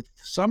 particularly with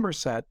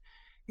Somerset,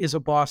 is a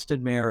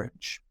Boston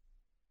marriage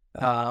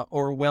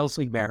or a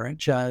Wellesley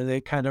marriage.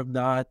 They kind of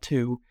nod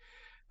to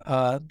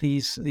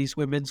these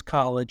women's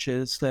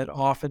colleges that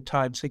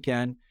oftentimes,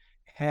 again,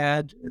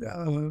 had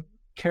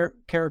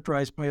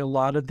characterized by a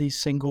lot of these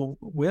single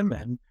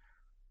women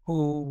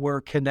who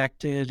were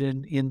connected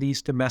in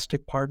these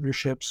domestic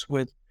partnerships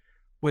with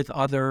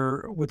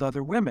other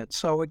women.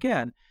 So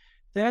again,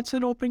 that's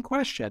an open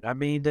question. I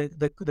mean,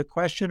 the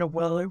question of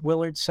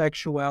Willard's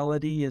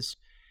sexuality is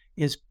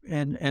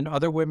and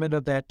other women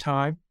of that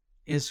time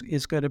is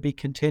going to be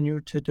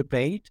continued to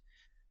debate.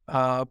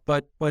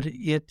 But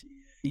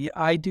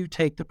I do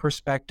take the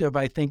perspective.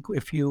 I think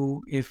if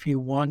you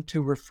want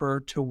to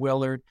refer to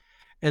Willard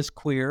as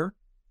queer,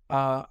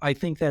 I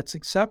think that's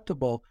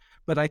acceptable.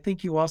 But I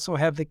think you also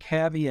have the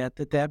caveat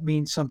that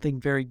means something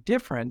very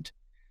different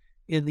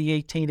in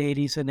the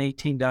 1880s and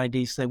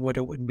 1890s than what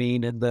it would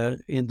mean in the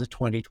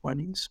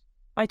 2020s.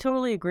 I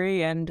totally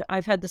agree. And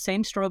I've had the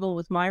same struggle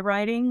with my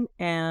writing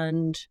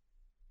and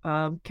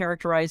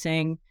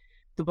characterizing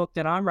the book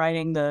that I'm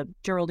writing, the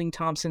Geraldine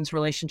Thompson's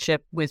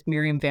relationship with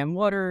Miriam Van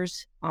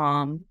Waters,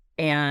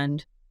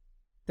 and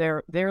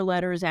their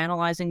letters,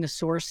 analyzing the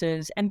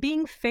sources and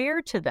being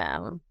fair to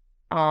them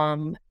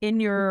in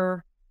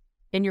your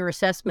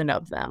assessment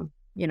of them.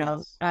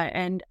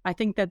 And I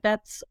think that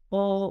that's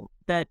all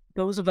that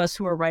those of us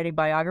who are writing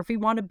biography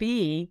want to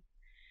be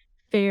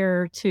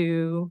fair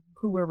to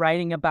who we're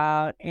writing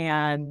about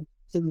and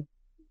to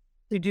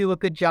do a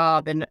good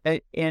job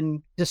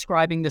in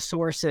describing the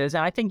sources.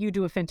 And I think you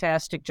do a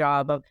fantastic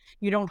job of,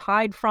 you don't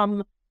hide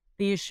from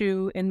the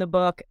issue in the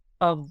book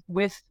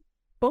with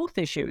both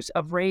issues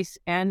of race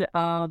and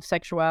of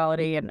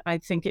sexuality. And I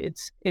think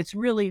it's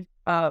really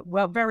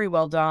very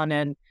well done.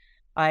 And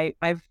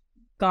I've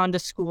gone to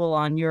school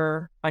on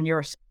your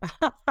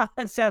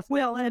Seth.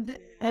 Well, and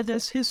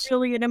this is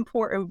really an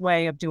important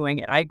way of doing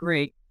it. I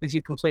agree with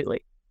you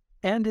completely.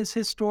 And as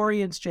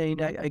historians,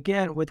 Jane,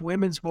 again, with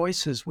women's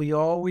voices, we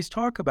always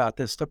talk about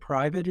this. The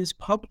private is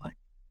public.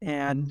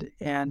 And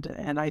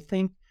I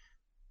think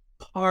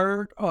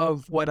part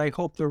of what I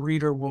hope the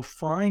reader will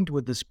find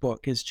with this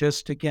book is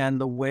just, again,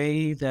 the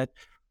way that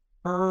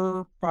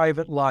her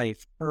private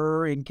life,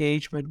 her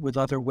engagement with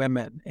other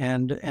women,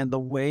 and the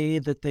way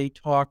that they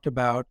talked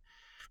about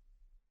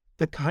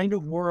the kind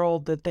of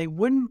world that they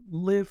wouldn't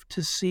live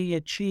to see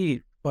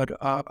achieved, but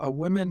a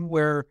women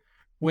where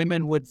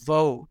women would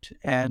vote,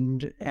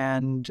 and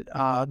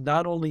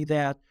not only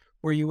that,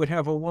 where you would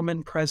have a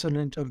woman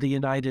president of the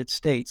United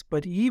States,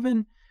 but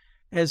even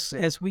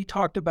as we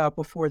talked about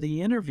before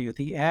the interview,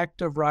 the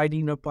act of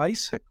riding a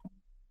bicycle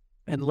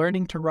and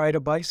learning to ride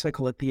a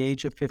bicycle at the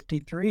age of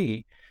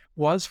 53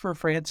 was for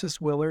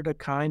Frances Willard a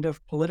kind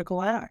of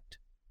political act.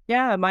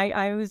 Yeah,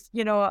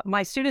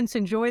 my students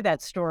enjoy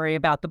that story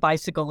about the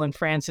bicycle and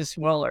Frances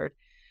Willard.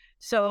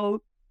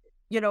 So,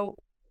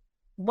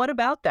 what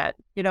about that?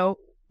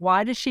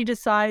 Why does she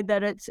decide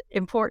that it's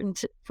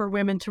important for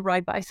women to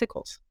ride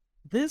bicycles?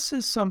 This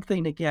is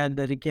something,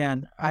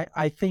 that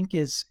I think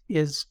is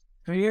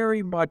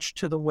very much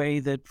to the way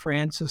that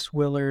Frances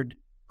Willard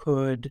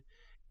could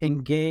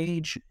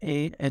engage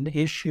an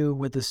issue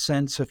with a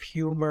sense of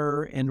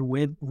humor and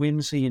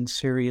whimsy and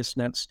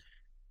seriousness.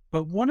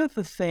 But one of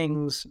the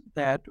things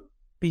that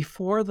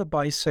before the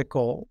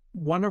bicycle,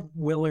 one of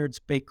Willard's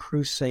big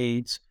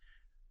crusades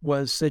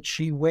was that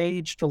she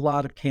waged a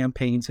lot of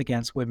campaigns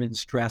against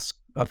women's dress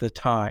of the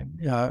time.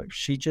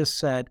 She just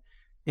said,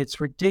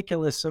 it's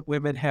ridiculous that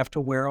women have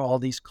to wear all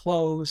these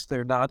clothes.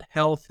 They're not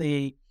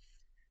healthy,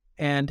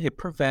 and it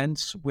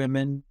prevents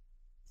women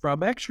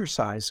from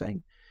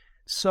exercising.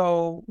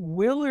 So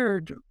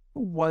Willard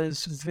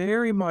was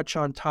very much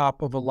on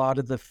top of a lot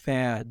of the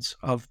fads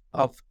of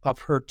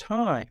her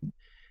time.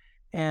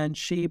 And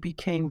she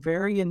became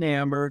very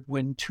enamored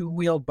when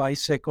two-wheeled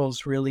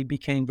bicycles really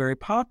became very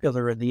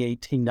popular in the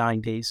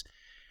 1890s.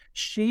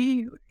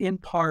 She, in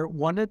part,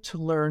 wanted to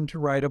learn to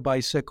ride a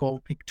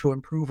bicycle to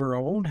improve her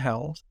own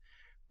health,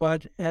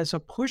 but as a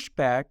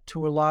pushback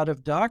to a lot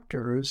of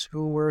doctors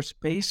who were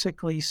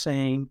basically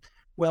saying,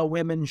 well,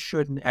 women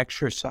shouldn't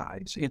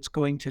exercise. It's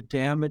going to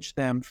damage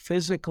them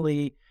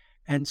physically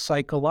and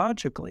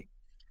psychologically.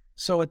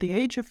 So at the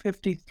age of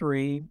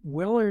 53,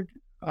 Willard,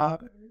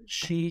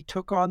 she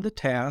took on the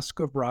task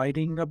of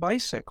riding a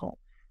bicycle.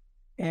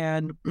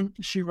 And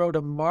she wrote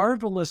a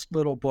marvelous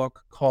little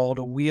book called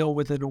A Wheel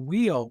Within a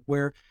Wheel,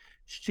 where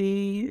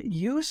she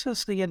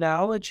uses the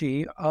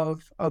analogy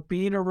of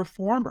being a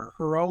reformer,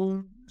 her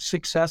own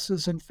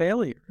successes and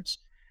failures.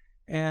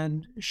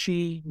 And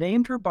she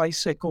named her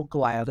bicycle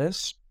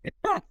Gladys.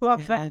 I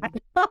love that.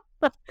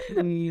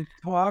 She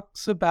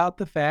talks about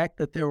the fact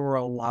that there were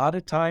a lot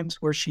of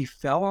times where she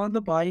fell on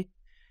the bike,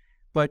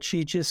 but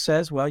she just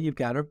says, well, you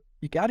got to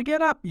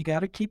get up, you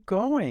got to keep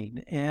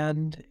going,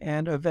 and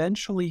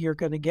eventually you're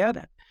going to get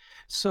it.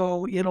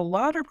 So in a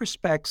lot of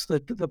respects, the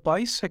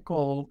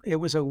bicycle, it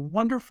was a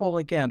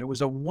wonderful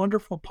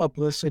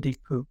publicity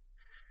coup,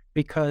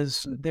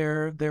 because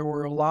there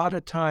were a lot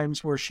of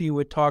times where she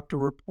would talk to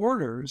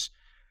reporters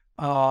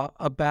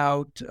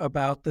about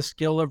the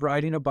skill of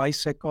riding a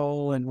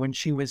bicycle, and when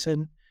she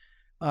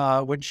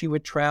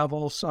would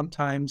travel,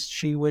 sometimes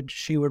she would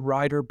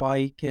ride her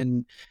bike,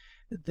 and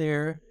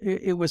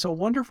it was a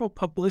wonderful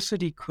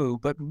publicity coup.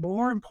 But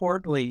more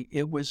importantly,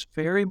 it was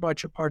very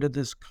much a part of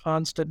this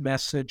constant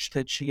message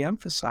that she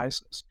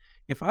emphasizes: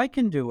 if I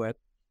can do it,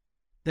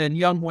 then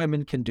young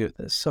women can do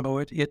this. So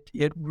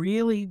it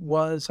really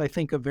was, I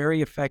think, a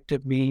very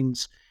effective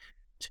means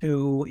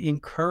to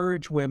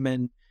encourage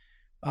women,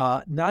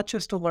 not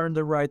just to learn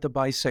to ride the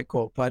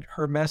bicycle, but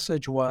her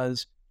message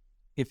was,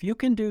 if you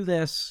can do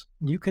this,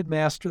 you can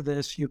master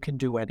this, you can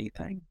do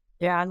anything.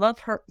 Yeah, I love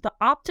the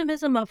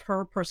optimism of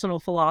her personal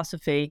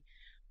philosophy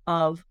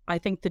of, I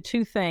think the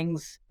two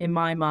things in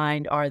my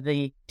mind are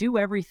the do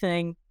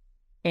everything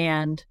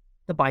and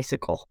the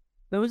bicycle.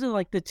 Those are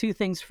like the two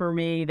things for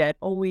me that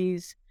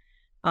always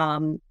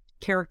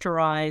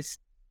characterize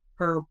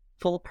her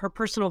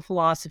personal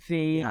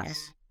philosophy.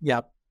 Yes.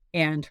 Yep.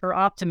 And her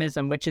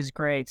optimism, which is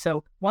great.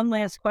 So one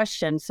last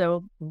question.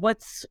 So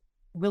what's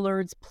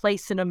Willard's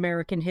place in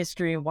American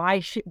history?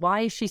 Why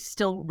is she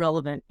still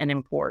relevant and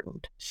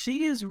important?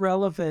 She is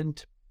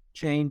relevant,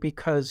 Jane,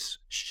 because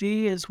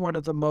she is one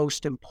of the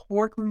most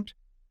important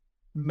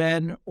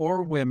men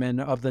or women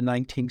of the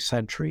 19th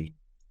century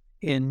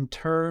in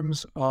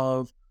terms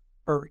of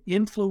her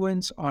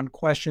influence on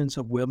questions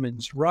of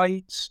women's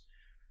rights,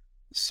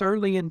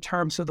 certainly in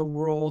terms of the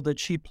role that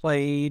she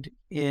played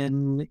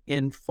in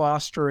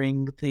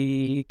fostering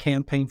the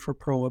campaign for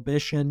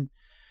prohibition.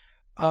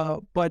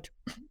 But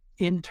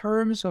in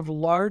terms of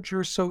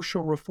larger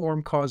social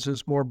reform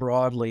causes more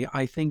broadly,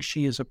 I think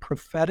she is a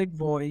prophetic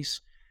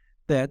voice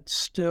that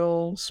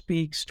still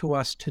speaks to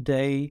us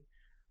today,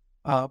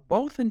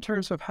 both in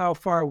terms of how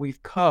far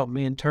we've come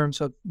in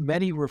terms of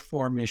many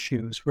reform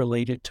issues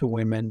related to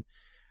women,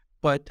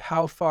 but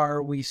how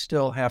far we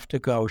still have to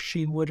go.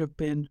 She would have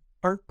been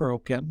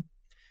heartbroken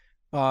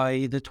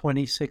by the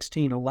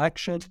 2016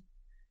 election.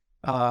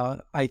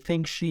 I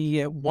think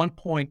she at one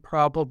point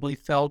probably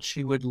felt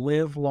she would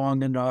live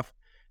long enough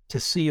to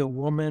see a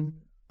woman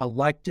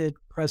elected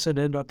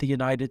president of the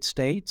United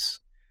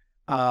States.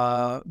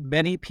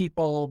 Many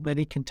people,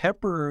 many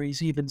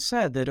contemporaries even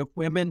said that if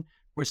women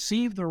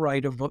received the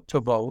right to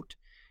vote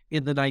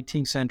in the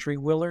 19th century,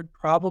 Willard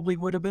probably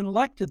would have been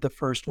elected the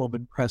first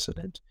woman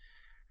president.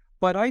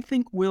 But I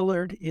think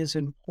Willard is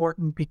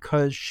important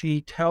because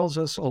she tells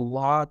us a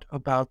lot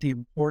about the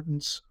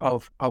importance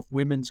of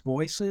women's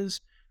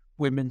voices,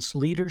 women's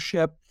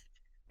leadership,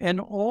 and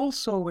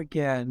also,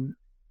 again,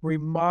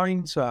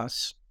 reminds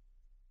us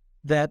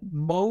that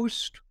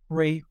most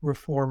great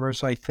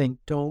reformers, I think,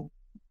 don't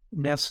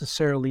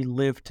necessarily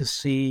live to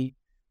see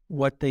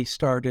what they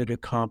started to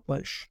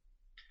accomplish.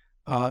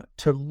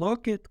 To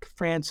look at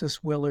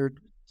Frances Willard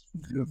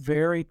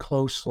very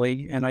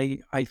closely, and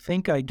I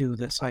think I do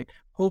this, I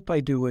hope I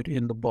do it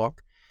in the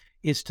book,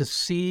 is to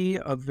see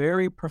a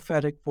very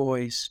prophetic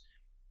voice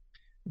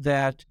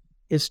that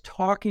is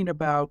talking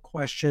about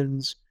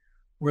questions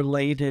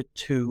related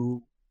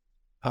to,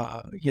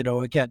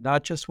 again,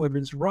 not just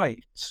women's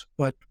rights,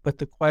 but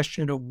the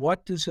question of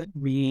what does it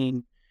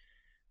mean,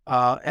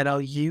 and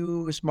I'll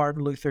use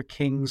Martin Luther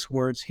King's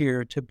words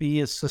here, to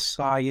be a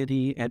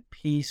society at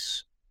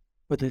peace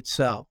with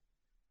itself,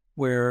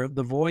 where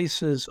the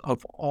voices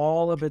of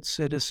all of its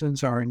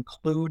citizens are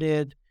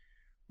included,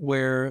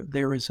 where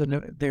there is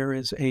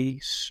a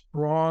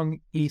strong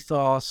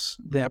ethos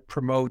that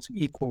promotes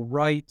equal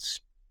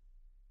rights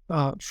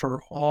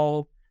for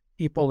all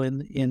people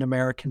in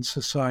American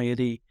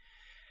society.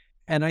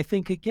 And I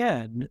think,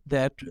 again,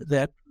 that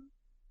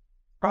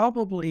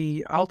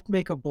probably, I'll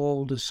make a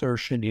bold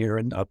assertion here,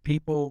 and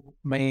people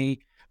may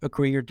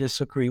agree or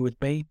disagree with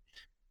me.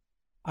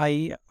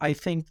 I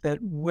think that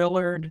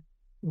Willard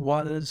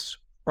was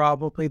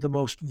probably the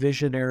most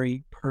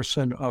visionary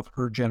person of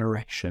her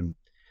generation.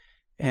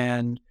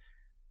 And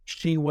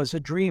she was a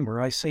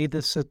dreamer. I say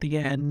this at the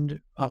end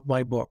of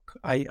my book.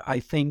 I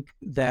think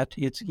that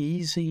it's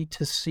easy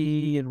to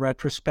see in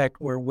retrospect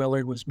where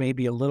Willard was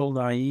maybe a little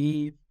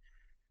naive,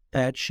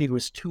 that she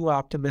was too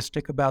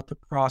optimistic about the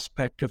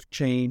prospect of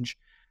change.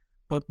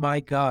 But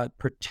my God,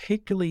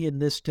 particularly in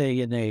this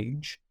day and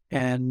age,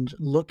 and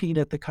looking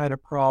at the kind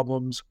of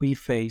problems we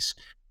face,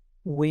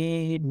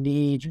 we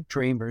need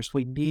dreamers.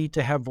 We need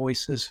to have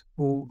voices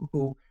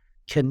who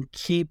can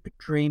keep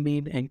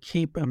dreaming and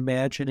keep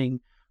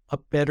imagining a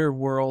better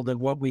world than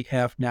what we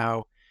have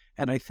now.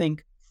 And I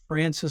think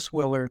Frances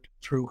Willard,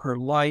 through her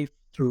life,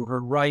 through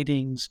her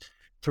writings,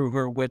 through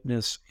her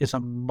witness, is a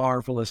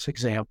marvelous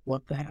example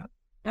of that.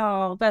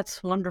 Oh,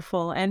 that's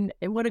wonderful. And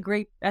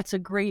that's a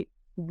great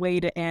way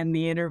to end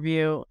the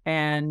interview.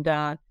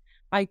 And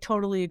I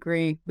totally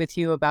agree with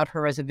you about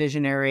her as a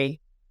visionary.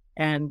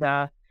 And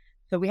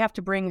so we have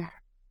to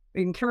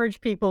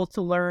encourage people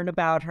to learn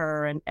about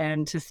her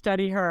and to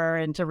study her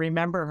and to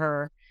remember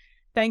her.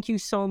 Thank you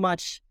so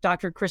much,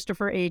 Dr.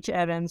 Christopher H.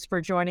 Evans, for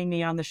joining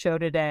me on the show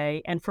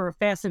today and for a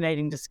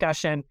fascinating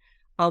discussion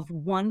of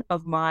one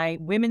of my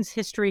women's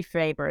history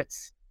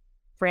favorites,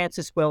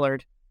 Frances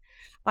Willard.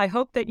 I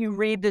hope that you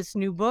read this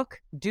new book,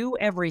 Do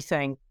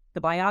Everything, the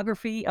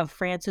biography of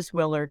Frances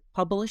Willard,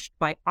 published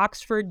by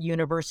Oxford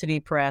University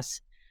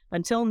Press.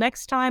 Until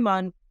next time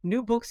on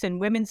New Books in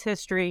Women's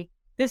History,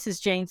 this is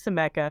Jane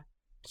Semeka.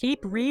 Keep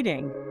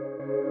reading.